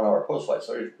pre-flight and a 1-hour post-flight,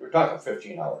 so we're talking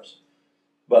 15 hours.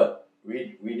 But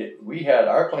we had,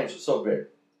 our planes were so big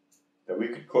that we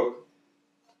could cook.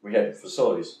 We had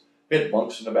facilities. We had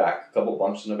bunks in the back, a couple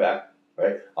bunks in the back,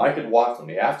 right? I could walk from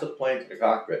the aft of the plane to the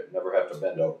cockpit and never have to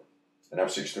bend over. And I'm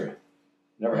 6'3".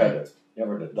 Never had to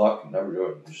duck and never do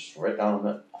it. Just right down on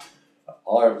it.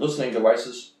 All our listening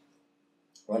devices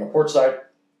were on the port side,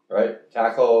 right?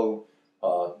 TACO,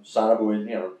 Sonobuoy,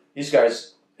 these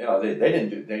guys, they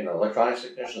didn't do, electronics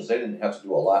technicians, they didn't have to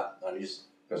do a lot on these,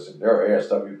 because they're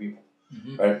ASW people,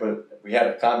 right? But we had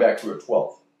a combat crew of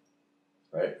 12,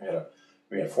 right?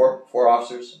 We had four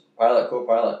officers, pilot,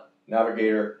 co-pilot,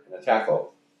 navigator, and a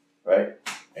TACO, right?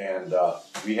 And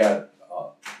we had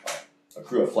a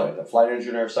crew of the flight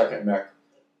engineer, second mech,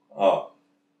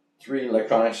 3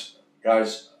 electronics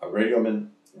guys, a radioman,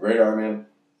 radarman,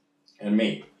 and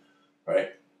me,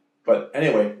 right? But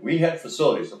anyway, we had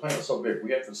facilities. The plane was so big, we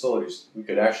had facilities we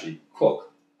could actually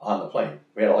cook on the plane.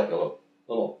 We had like a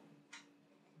little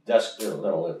desk,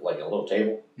 like a little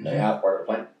table in the half part of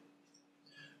the plane.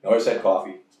 We always had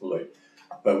coffee, Kool-Aid.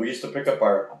 But we used to pick up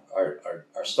our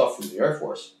stuff from the Air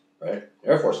Force, right? The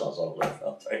Air Force knows how to live,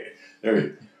 I'll tell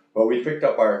you. But we picked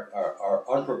up our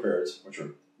unprepareds, which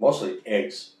were mostly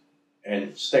eggs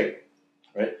and steak,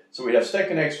 right? So we'd have steak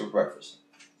and eggs for breakfast,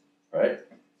 right?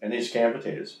 And these canned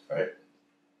potatoes, right?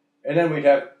 And then we'd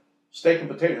have steak and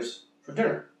potatoes for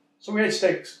dinner. So we ate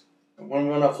steaks. And when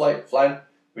we went on flying,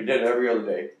 we did it every other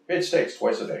day. We ate steaks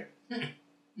twice a day.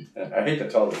 And I hate to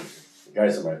tell the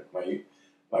guys in my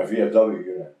VFW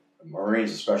unit,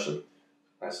 Marines especially,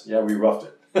 I said, yeah, we roughed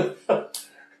it. But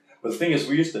the thing is,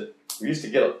 we used to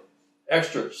get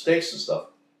extra steaks and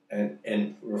stuff, and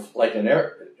like in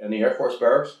the Air Force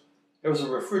barracks, there was a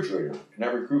refrigerator in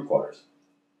every crew quarters.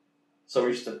 So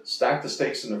we used to stack the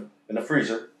steaks in the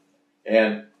freezer,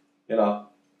 and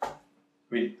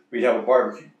we'd have a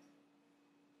barbecue,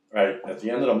 right, at the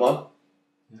end of the month.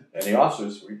 And the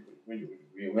officers, we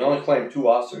only claimed 2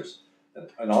 officers,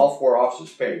 and all 4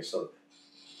 officers paid. So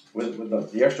with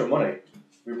the extra money,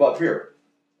 we bought beer,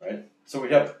 right? So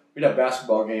we'd have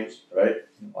basketball games, right?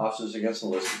 Officers against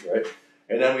enlisted, right?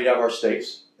 And then we'd have our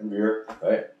steaks and beer,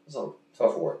 right? It's a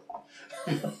tough work.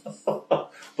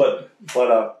 but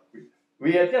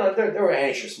we had, there were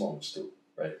anxious moments too,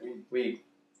 right? We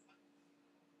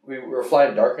were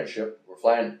flying darkened ship. We're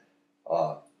flying, we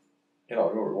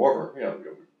were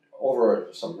over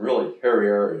some really hairy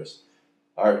areas.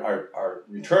 Our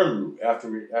return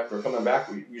route after coming back,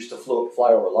 we used to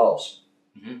fly over Laos.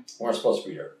 We weren't supposed to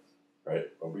be there, right?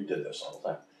 But we did this all the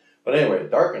time. But anyway,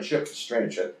 darkened ship is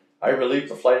strange. I relieved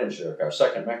the flight engineer. Our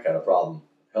second mech had a problem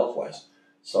health-wise,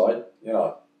 so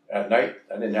at night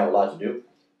I didn't have a lot to do,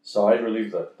 so I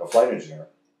relieved the flight engineer,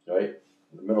 right,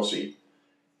 in the middle seat.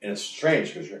 And it's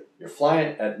strange because you're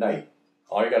flying at night.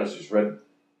 All you got is these red,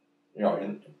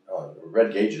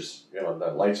 red gauges.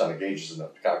 The lights on the gauges in the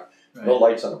cockpit. Right. No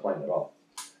lights on the plane at all.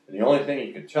 And the only thing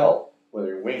you can tell whether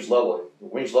your wings level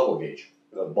gauge,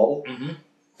 the bubble,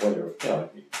 whether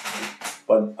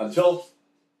but until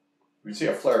we'd see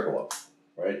a flare go up,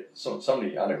 right? So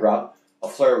somebody on the ground, a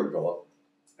flare would go up,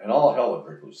 and all hell would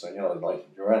break loose. And like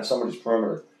you're at somebody's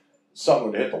perimeter,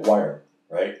 something would hit the wire,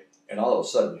 right? And all of a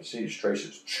sudden you see these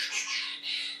tracers,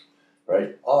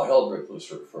 right? All hell break loose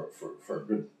for a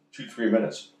good 2-3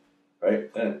 minutes, right?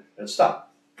 And it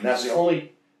stopped. And that's the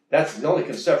only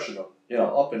conception of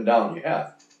up and down you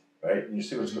have, right? And you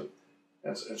see what's good.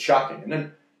 It's shocking. And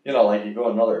then like you go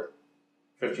another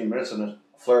 15 minutes and a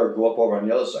flare would go up over on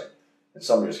the other side, and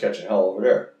somebody's catching hell over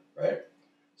there, right?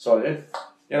 So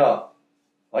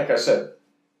like I said,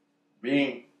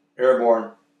 being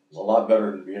airborne is a lot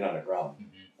better than being on the ground,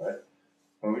 right?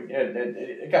 When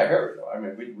it got hairy though. I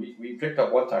mean, we picked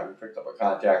up one time. We picked up a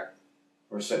contact.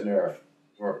 We're sitting there.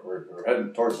 We're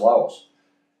heading towards Laos,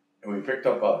 and we picked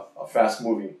up a fast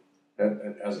moving.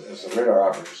 And as a radar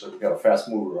operator, so we got a fast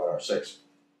mover on our 6.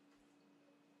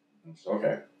 It's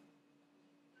okay.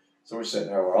 So we're sitting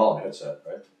there. We're all in headset,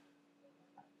 right?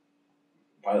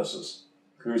 Pilot says,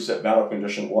 "Cruise at battle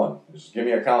condition 1. Just give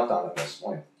me a countdown on this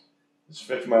plane. It's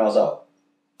 50 miles out,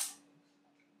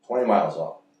 20 miles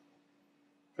out,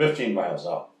 15 miles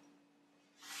out."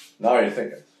 Now you're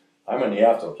thinking, I'm in the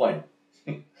aft of the plane.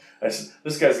 I said,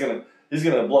 this guy's he's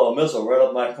gonna blow a missile right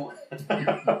up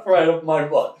my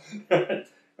butt,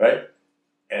 right?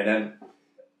 And then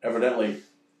evidently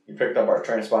he picked up our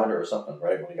transponder or something,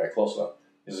 right? When he got close enough,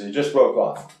 he said, "He just broke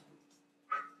off."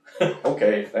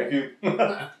 Okay, thank you.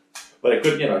 But it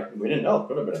could, we didn't know. It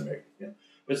could have been a MiG.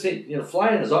 But see,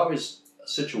 flying is always a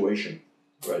situation,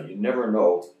 right? You never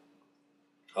know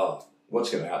what's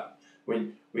going to happen.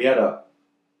 We'd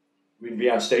be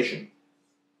on station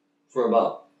for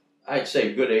about, I'd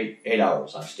say, a good 8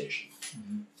 hours on station.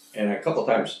 And a couple of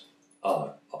times,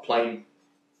 a plane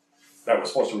that was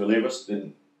supposed to relieve us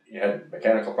had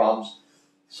mechanical problems,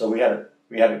 so we had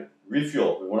to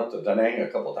refuel. We went up to Da Nang a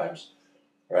couple of times,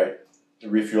 right, to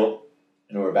refuel,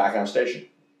 and we were back on station,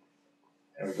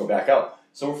 and we go back out.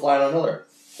 So we're flying another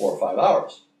 4 or 5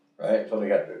 hours, right, until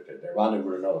they rendezvous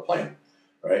with another plane,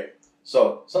 right.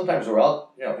 So sometimes we're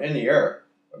out, in the air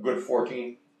a good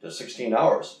 14 to 16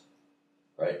 hours,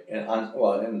 right, and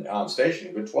on station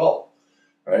a good 12,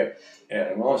 right,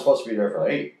 and we're only supposed to be there for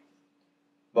 8,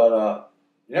 but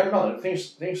you never know.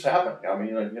 Things happen. I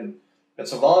mean,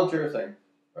 it's a volunteer thing,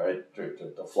 right,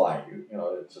 to fly.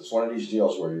 It's one of these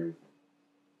deals where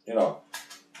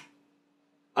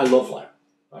I love flying.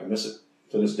 I miss it.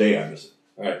 To this day, I miss it.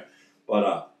 All right.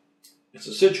 But it's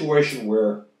a situation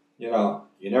where, you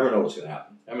never know what's going to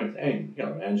happen. I mean,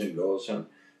 an engine goes, and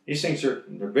these things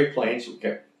they're big planes. We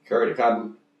carried a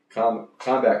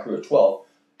combat crew of 12.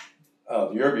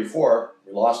 The year before,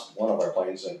 we lost one of our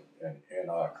planes in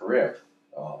Korea.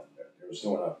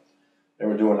 They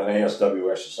were doing an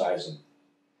ASW exercise, and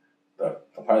the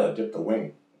pilot dipped the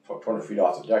wing 200 feet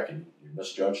off the deck, and he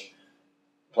misjudged.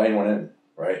 Plane went in,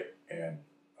 right, and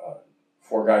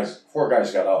four guys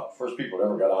got out. First people that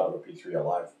ever got out of a P3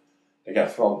 alive. They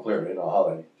got thrown clear. They didn't know how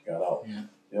they got out. Yeah.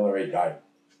 The other 8 died.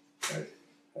 Right?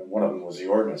 And one of them was the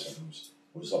ordnanceman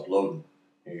who was uploading.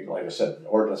 Like I said, the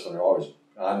ordnancemen are always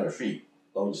on their feet,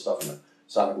 loading stuff in the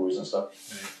sonic buoys and stuff.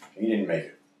 Right. He didn't make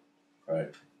it,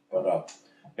 right? But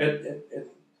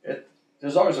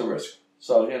there's always a risk.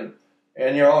 So and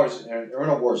you're in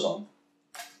a war zone.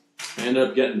 I ended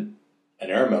up getting an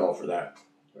air medal for that,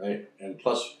 right? And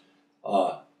plus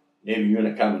Navy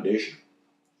unit commendation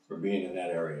for being in that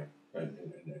area, right?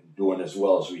 And doing as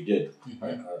well as we did.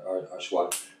 Right? Our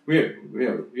squad, we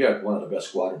had one of the best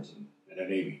squadrons in the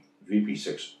Navy.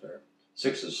 VP6 there.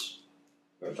 6 is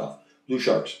very tough. Blue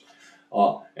Sharks.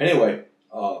 Anyway,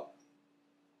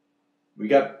 we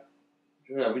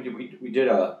did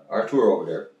our tour over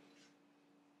there,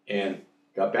 and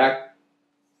got back.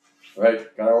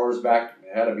 Right, got our orders back.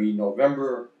 It had to be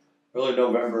early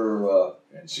November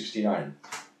in '69.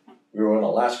 we were on the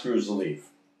last cruise to leave,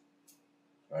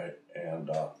 right? And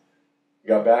we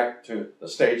got back to the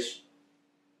States,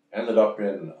 ended up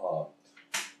in,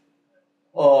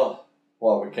 well,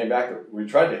 we came back, we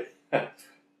tried to,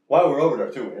 while we were over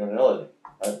there too, another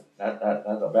thing, not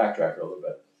to backtrack a little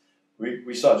bit,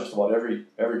 we saw just about every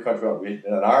country. We did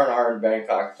an R&R in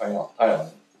Bangkok,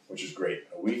 Thailand, which is great.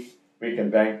 A week in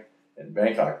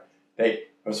Bangkok.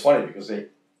 It was funny because they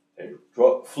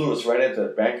flew us right into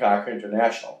Bangkok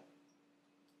International,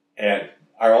 and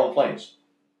our own planes,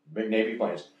 big Navy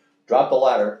planes, dropped the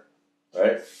ladder,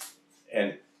 right,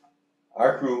 and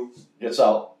our crew gets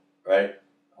out, right,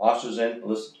 officers in,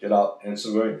 let's get out, and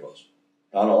civilian clothes,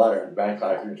 down the ladder in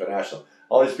Bangkok International.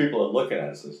 All these people are looking at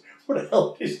us, and what the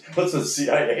hell is, what's the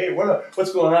CIA,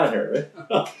 what's going on here,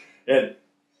 right? And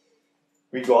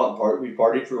we go out and party, we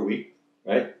partied for a week,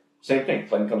 right, same thing,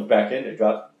 plane comes back in, they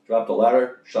drop the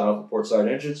ladder, shut off the port side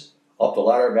engines, up the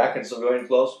ladder, back in civilian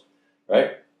clothes,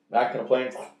 right? Back in the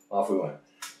plane, off we went.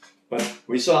 But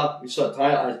we saw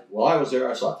Thailand. While I was there,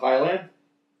 I saw Thailand,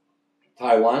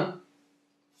 Taiwan.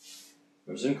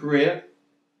 I was in Korea.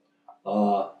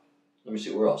 Let me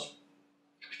see, where else?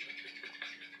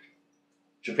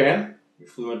 Japan. We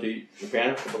flew into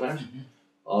Japan a couple times.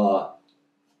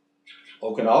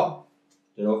 Okinawa.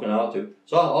 Did Okinawa too.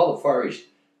 Saw all the Far East.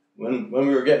 When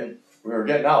we were getting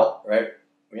out, right?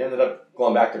 We ended up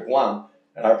going back to Guam,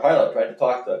 and our pilot tried to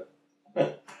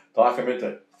talk him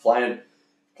into flying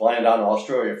down to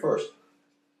Australia first.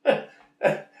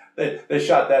 They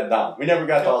shot that down. We never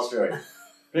got to Australia.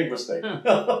 Big mistake.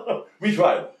 We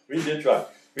tried. We did try.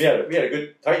 We had a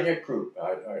good tight knit crew.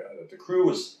 The crew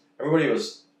was, everybody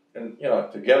was,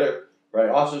 together, right?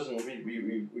 Officers, and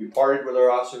we partied with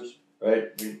our officers, right?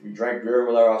 We drank beer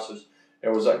with our officers. It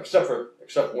was like, except for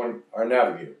when our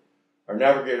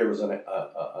navigator was an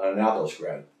Annapolis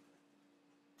grad.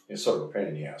 He's sort of a pain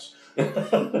in the ass. He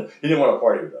didn't want to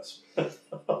party with us.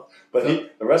 But the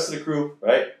rest of the crew,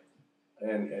 right?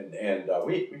 And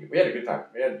we had a good time.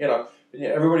 We had,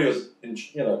 everybody was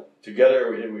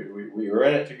together. We were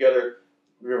in it together.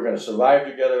 We were going to survive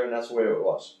together, and that's the way it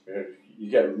was. You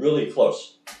get really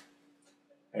close.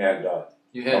 And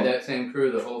you had that same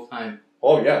crew the whole time.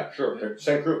 Oh yeah, sure.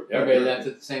 Same crew. Yeah, everybody left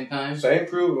at the same time. Same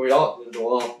crew. We got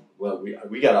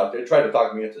out. They tried to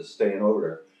talk me into staying over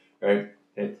there, right?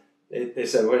 And they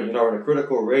said, well, in a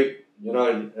critical rate,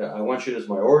 I want you as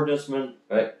my ordnanceman,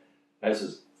 right? I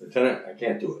says, Lieutenant, I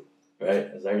can't do it,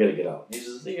 right? I said, I got to get out. He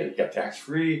says, you got tax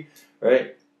free,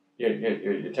 right?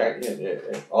 Your tax,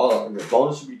 all your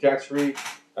bonus will be tax free.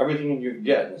 Everything you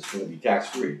get is going to be tax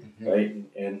free, right?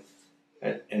 And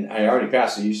I already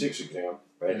passed the E6 exam,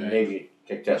 right? The Navy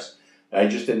kick test. I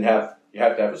just didn't have. You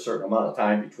have to have a certain amount of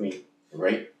time between the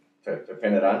rate to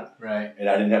pin it on, right? And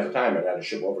I didn't have the time. I had to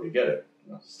ship over to get it.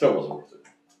 Still wasn't worth it,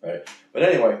 right? But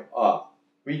anyway, I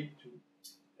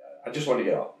just wanted to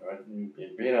get out, right?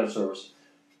 Being out of service.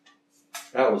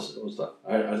 It was tough.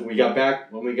 We got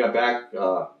back. When we got back,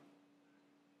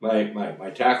 my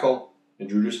tackle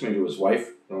introduced me to his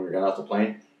wife when we got off the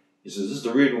plane. He says, "This is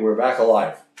the reason we're back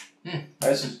alive."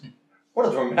 I said, "What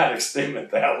a dramatic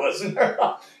statement that was."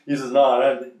 He says,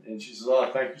 "No," and she says, "Oh,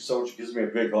 thank you so much." She gives me a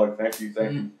big hug. Thank you.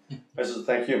 I said,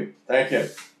 "Thank you."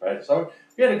 Right. So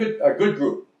we had a good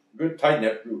group, good tight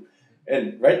knit group,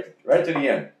 and right to the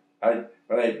end, right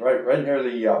near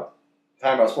the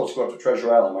time I was supposed to go up to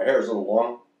Treasure Island, my hair was a little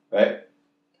long, right,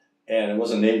 and it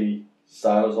wasn't Navy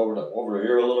style. It was over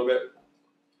here a little bit.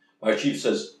 My chief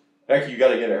says, "Becky, you got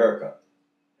to get a haircut."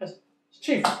 I said,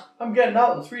 "Chief, I'm getting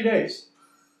out in 3 days."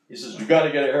 He says, "You got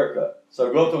to get a haircut." So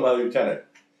I go up to my lieutenant.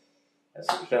 I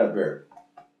said, "Lieutenant Beard,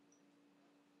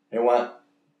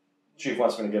 Chief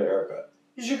wants me to get a haircut."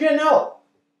 He says, "You're getting out."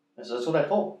 I said, "That's what I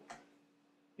told him."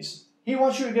 He said, "He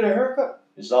wants you to get a haircut?"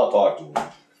 He said, "I'll talk to him."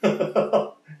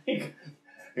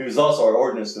 He was also our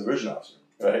ordnance division officer,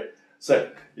 right?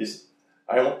 So he said,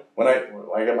 when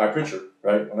I got my picture,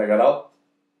 right, when I got out,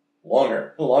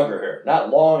 longer hair. Not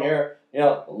long hair,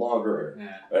 longer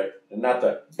hair, right? And not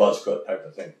that buzz cut type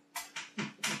of thing.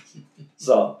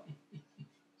 So,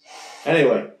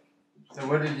 anyway. So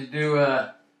what did you do,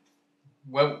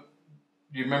 what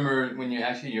do you remember when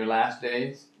your last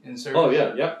days in service? Oh,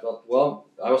 yeah, yep. Well,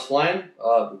 I was flying.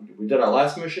 We did our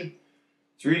last mission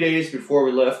 3 days before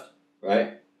we left,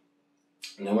 right?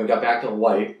 And then we got back to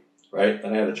Hawaii, right?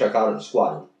 Then I had to check out of the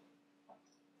squadron.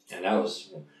 And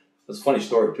that's a funny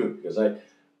story, too, because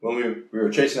when we were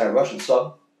chasing that Russian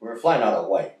sub, we were flying out of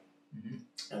Hawaii.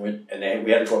 And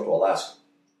we had to go up to Alaska.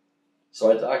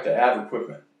 So I talked to Av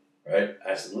Equipment, right?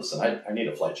 I said, "Listen, I need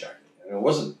a flight jacket." And it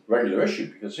wasn't a regular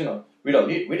issue because, we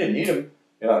didn't need them,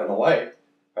 in Hawaii.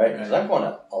 right? Because I'm going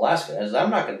to Alaska. I said, I'm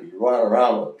not going to be running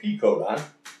around with a pea coat on,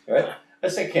 right? I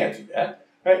said, I can't do that,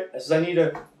 right? I said, I need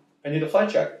a flight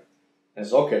jacket. I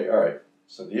said, okay, all right.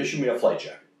 So they issued me a flight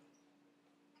jacket.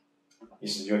 He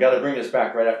says, you got to bring this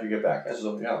back right after you get back. I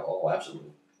said, yeah, oh,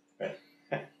 absolutely. Right?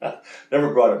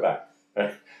 Never brought it back.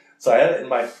 Right? So I had it in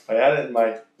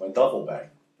my duffel bag,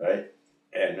 right?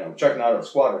 And I'm checking out of the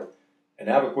squadron, and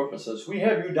nav equipment says, we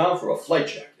have you down for a flight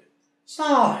jacket. So,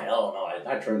 oh, hell no,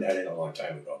 I turned that in a long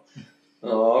time ago.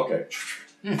 Oh, okay.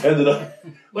 Ended up,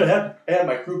 but I had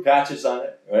my crew patches on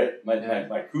it, right?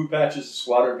 My crew patches, the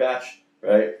squadron patch,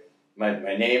 right?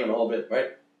 My name and all of it,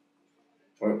 right?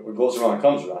 What goes around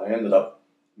comes around. I ended up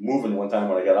moving one time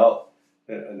when I got out,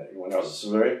 and when I was a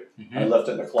civilian. I left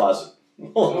it in the closet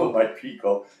along with my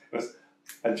Pico. I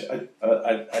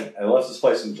left this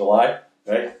place in July,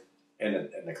 right? And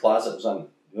the closet was on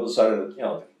the other side of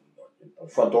the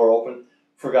front door open.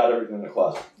 Forgot everything in the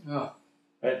closet. Oh.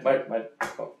 Right?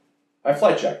 My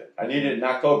flight jacket. I needed it in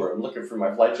October. I'm looking for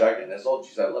my flight jacket, and I said, oh,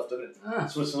 geez, I left it in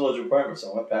Swiss Village Apartments.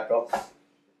 So I went back up.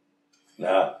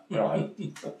 Nah,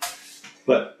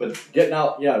 but getting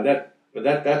out,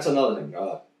 that's another thing.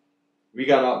 We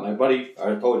got out. My buddy,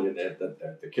 I told you that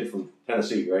the kid from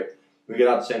Tennessee, right? We got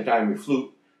out at the same time. We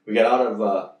flew. We got out of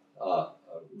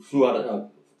flew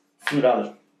down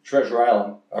to Treasure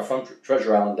Island, from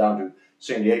Treasure Island down to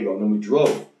San Diego, and then we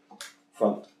drove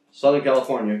from Southern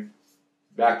California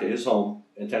back to his home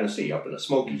in Tennessee, up in the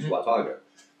Smokies, Watauga,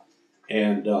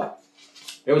 and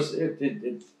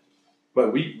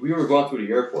But we were going through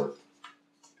the airport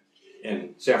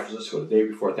in San Francisco the day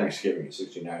before Thanksgiving in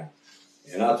 '69,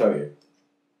 and I'll tell you,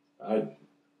 I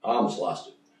almost lost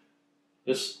it.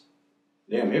 This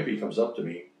damn hippie comes up to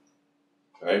me,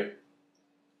 right?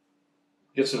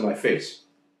 Gets in my face.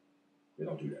 We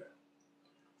don't do that.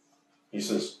 He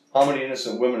says, how many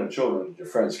innocent women and children did your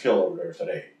friends kill over there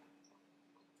today?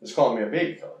 He's calling me a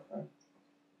baby killer, right?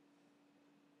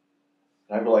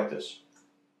 And I go like this.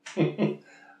 I'm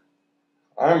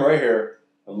right here,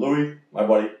 and Louis, my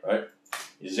buddy, right?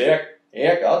 He's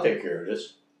Ecke, I'll take care of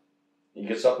this. He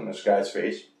gets up in this guy's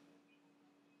face.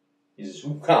 He says,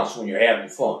 who counts when you're having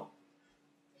fun?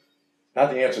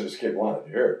 Not the answer this kid wanted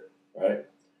to hear, right?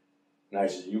 And I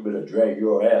said, you better drag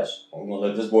your ass. I'm going to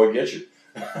let this boy get you.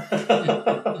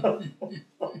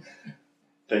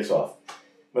 Takes off.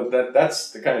 But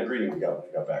that's the kind of greeting we got when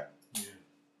I got back.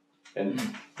 And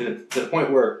to the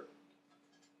point where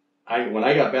when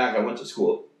I got back, I went to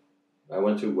school. I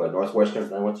went to Northwestern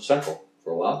and I went to Central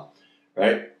for a while,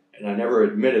 right? And I never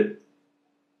admitted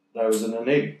that I was in the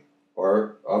Navy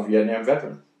or a Vietnam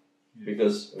veteran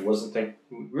because it wasn't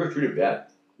we were treated bad,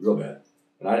 real bad.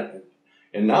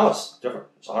 And now it's different.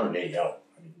 It's 180 out.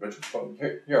 I mean,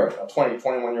 you're a 20,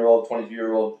 21-year-old,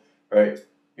 22-year-old, right?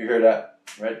 You hear that,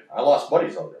 right? I lost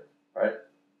buddies over there, right?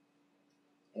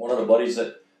 One of the buddies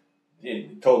that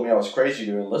he told me I was crazy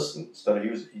to enlist instead of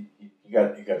he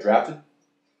got drafted.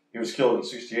 He was killed in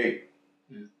 '68.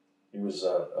 He was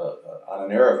on an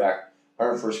Aerovac,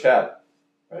 101st Cab,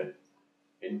 right?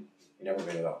 He never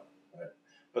made it out, right?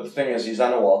 But the thing is, he's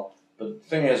on the wall. But the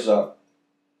thing is,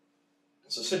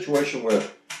 it's a situation where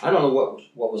I don't know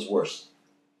what was worse,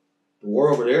 the war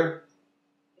over there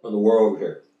or the war over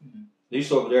here. At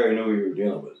least over there, you knew who you were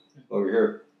dealing with. Over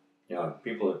here,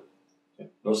 people,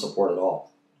 no support at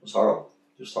all. It was horrible,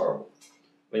 just horrible.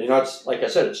 But it's like I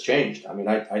said, it's changed. I mean,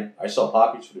 I sell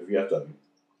poppies for the VFW.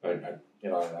 I'm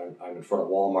in front of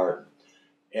Walmart,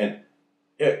 and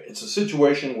it's a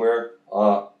situation where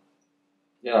people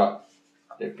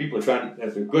are trying.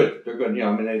 They're good. They're good.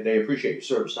 I mean, they appreciate your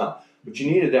service now. But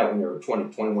you needed that when you were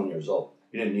 20, 21 years old.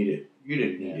 You didn't need it. You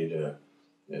didn't need it.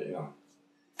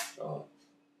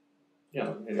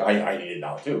 I need it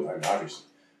now too. I mean, obviously,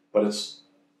 but it's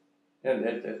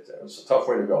a tough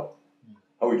way to go.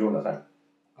 How are we doing the time?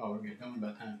 Oh, we're good. Don't worry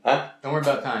about time. Huh? Don't worry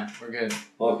about time. We're good.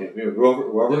 Okay, we're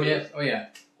over. Yes. Oh yeah.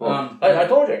 I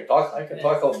told you I can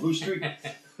talk on Blue Street.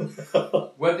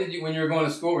 What did you when you were going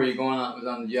to school? Were you going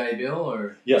on the GI Bill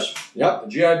or? Yes. Yep. The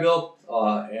GI Bill,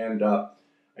 and I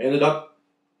ended up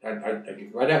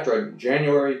right after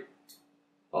January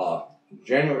of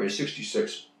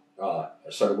 '66. I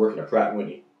started working at Pratt &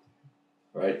 Whitney,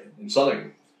 right in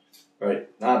Southern, right.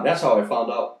 Now that's how I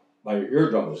found out my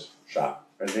eardrum was shot.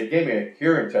 And they gave me a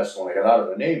hearing test when I got out of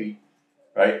the Navy,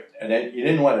 right? And then you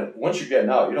didn't want to. Once you're getting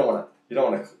out, you don't want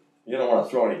to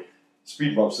throw any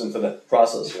speed bumps into the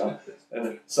process,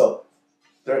 And so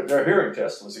their hearing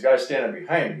test was the guy standing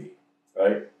behind me,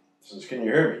 right? Says, "Can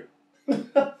you hear me?"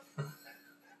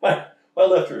 my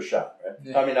left ear shot, right?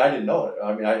 Yeah. I mean, I didn't know it.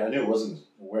 I mean, I knew it wasn't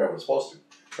where I was supposed to,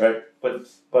 right? But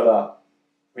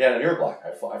we had an ear block.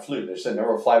 I flew. They said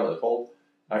never fly with a cold.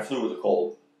 I flew with a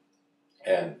cold,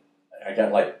 and I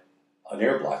got like an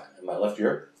ear block in my left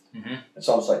ear. Mm-hmm. It's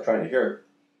almost like trying to hear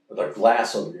with a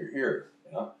glass over your ear,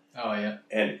 you know. Oh yeah.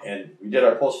 And we did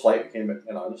our post flight. We came,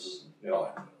 this is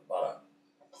about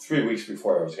 3 weeks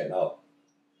before I was getting out,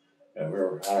 and we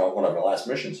were on one of our last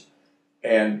missions,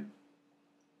 and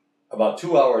about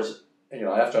 2 hours,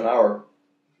 after an hour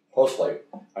post flight,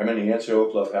 I'm in the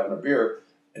NCO club having a beer,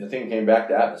 and the thing came back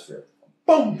to atmosphere.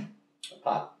 Boom!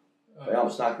 Pop. They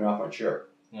almost knocked me off my chair.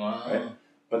 Wow. Right?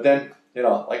 But then,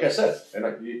 like I said,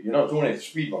 you don't do any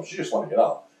speed bumps. You just want to get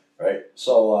out, right?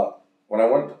 So when I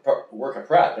went to work at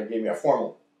Pratt, they gave me a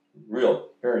formal, real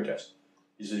hearing test.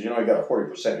 He says, you got a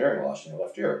 40% hearing loss in your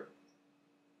left ear.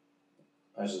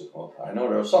 I said, well, I know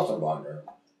there was something wrong there.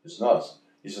 It's nuts.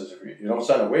 He says, if you don't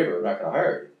sign a waiver, we're not going to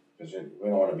hire you because we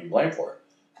don't want to be blamed for it.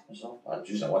 I said, well,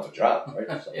 geez, I want the job,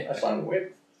 right? So I signed the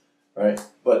waiver, right?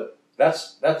 But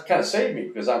that kind of saved me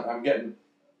because I'm getting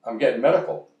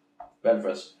medical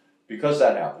benefits because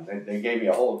that happened. They gave me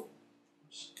a whole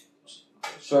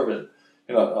service,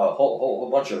 a whole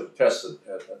bunch of tests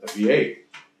at the VA,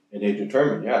 and they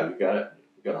determined, you got it.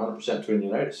 You got 100%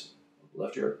 tendinitis,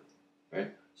 left ear,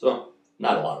 right? So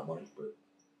not a lot of money, but.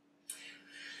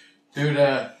 Dude,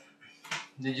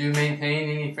 did you maintain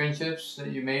any friendships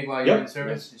that you made while you were in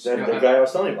service? The guy I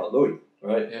was telling you about, Louis,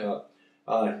 right?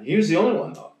 Yeah. He was the only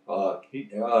one though.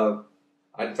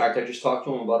 In fact, I just talked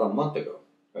to him about a month ago,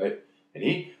 right? And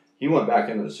he went back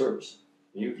into the service.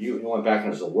 He went back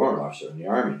in as a warrant officer in the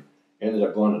Army. Ended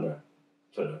up going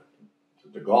to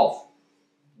the Gulf,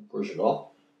 Persian Gulf.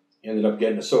 Ended up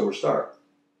getting a Silver Star.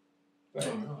 Right?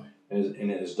 Oh, really?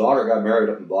 And his daughter got married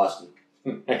up in Boston.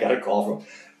 I got a call from.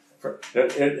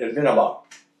 It had been about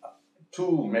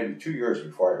maybe 2 years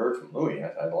before I heard from Louis.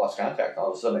 I lost contact.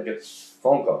 All of a sudden, I get this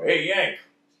phone call. Hey, Yank.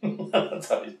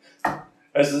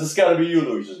 I said, this got to be you,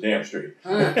 Louis. He says, damn straight.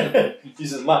 He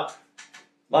says, my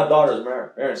daughter's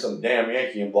marrying some damn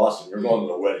Yankee in Boston. You're going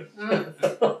to the wedding.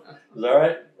 Is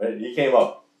that right? He came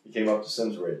up. He came up to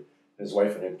Simsbury. His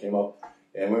wife and him came up.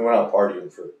 And we went out partying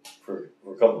for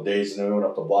a couple of days. And then we went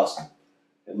up to Boston.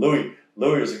 And Louis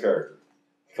was a character.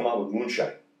 He came out with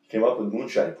moonshine. He came up with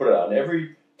moonshine. He put it on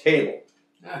every table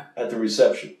at the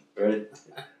reception. Right?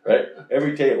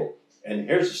 Every table. And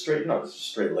here's a straight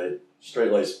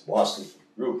laced Boston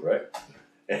group, right?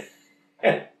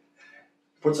 And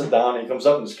puts it down. He comes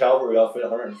up in his cavalry outfit,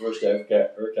 101st Air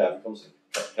Cav. He comes in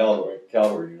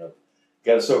cavalry,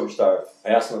 Got a Silver Star. I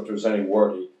asked him if there was any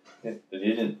war that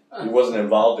he wasn't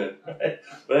involved in. Right?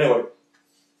 But anyway,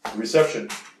 reception,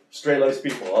 straight laced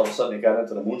people. All of a sudden, they got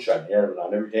into the moonshine. They had it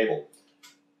on every table.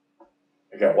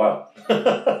 It got wild.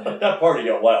 That party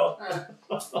got wild.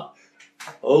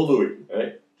 Oh, Louis,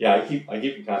 right? Yeah, I keep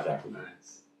in contact with him.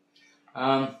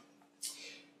 Nice.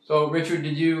 So, Richard,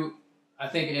 I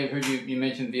think I heard you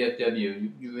mentioned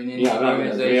VFW. You in any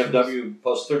organizations? VFW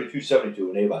plus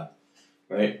 3272 in Avon,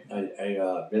 right?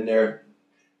 I been there,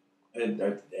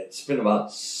 and it's been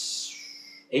about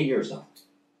 8 years now.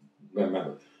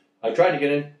 Remember, I tried to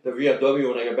get in the VFW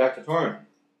when I got back to Torrington,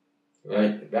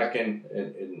 right? Back in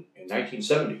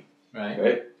 1970,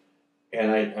 right?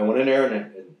 And I went in there,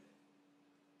 and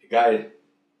the guy,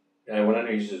 I went in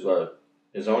there, he says,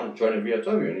 I want to join the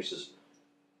VFW, and he says,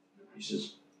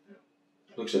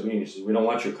 looks at me and he says, we don't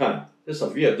want your kind. This is a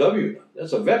VFW.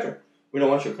 That's a veteran. We don't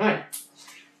want your kind.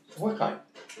 What kind?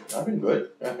 I've been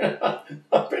good.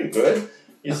 I've been good.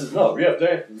 He says, no,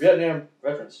 Vietnam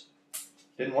veterans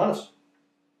didn't want us.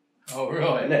 Oh,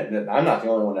 really? And I'm not the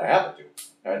only one that happened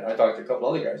to. I talked to a couple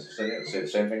other guys that say the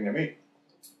same thing to me.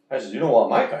 I said, you don't want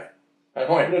my kind. I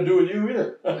don't want anything to do with you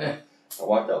either. I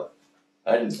walked out.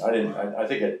 I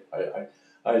think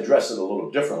I addressed it a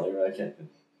little differently, but I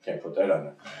can't put that on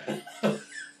there.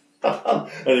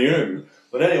 In the interview.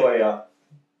 But anyway,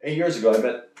 8 years ago, I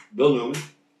met Bill Newman,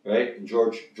 right, and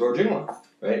George England,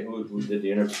 right, who did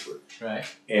the interview for it. Right.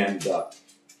 And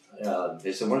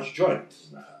they said, why don't you join? I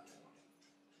said,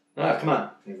 nah, come on.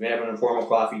 We have an informal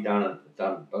coffee down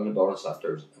Dunkin' Donuts on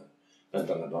Thursday. Not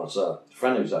Dunkin' Donuts,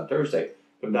 Friendly's on Thursday.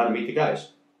 Come down and meet the guys.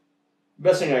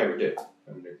 Best thing I ever did.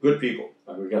 I mean, they're good people.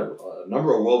 I mean, we got a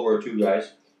number of World War II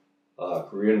guys,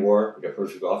 Korean War, we got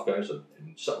Persian Gulf guys, and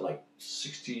something like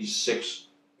 66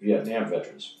 Vietnam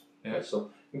veterans. Yeah. Right?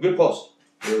 So, a good post.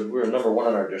 We're number one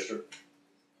in our district.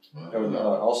 Wow. It was an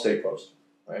all-state post,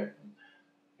 right?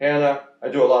 And I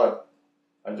do a lot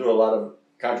of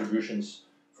contributions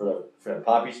for the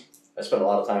poppies. I spend a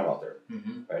lot of time out there,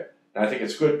 right? And I think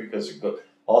it's good because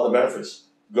all the benefits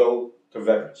go to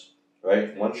veterans,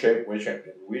 right? One shape, way shape.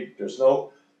 There's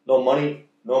no money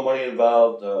no money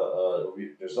involved.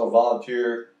 There's no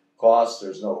volunteer costs.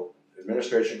 There's no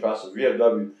administration costs. The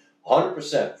VFW,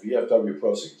 100% VFW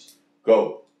proceeds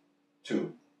go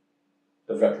to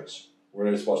the veterans where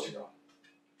they're supposed to go.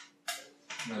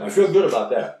 I feel good about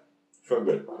that. I feel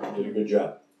good. I did a good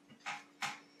job.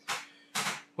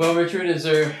 Well, Richard, is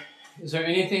there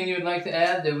anything you would like to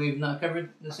add that we've not covered in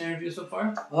this interview so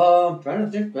far? Trying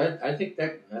to think. I think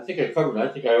I covered it. I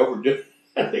think I overdid.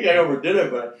 I think I overdid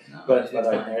it, but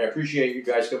I appreciate you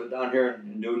guys coming down here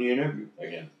and doing the interview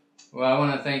again. Well, I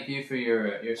want to thank you for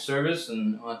your service,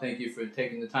 and I want to thank you for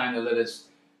taking the time to let us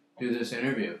do this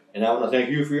interview. And I want to thank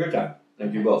you for your time.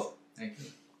 Thank you both. Thank you.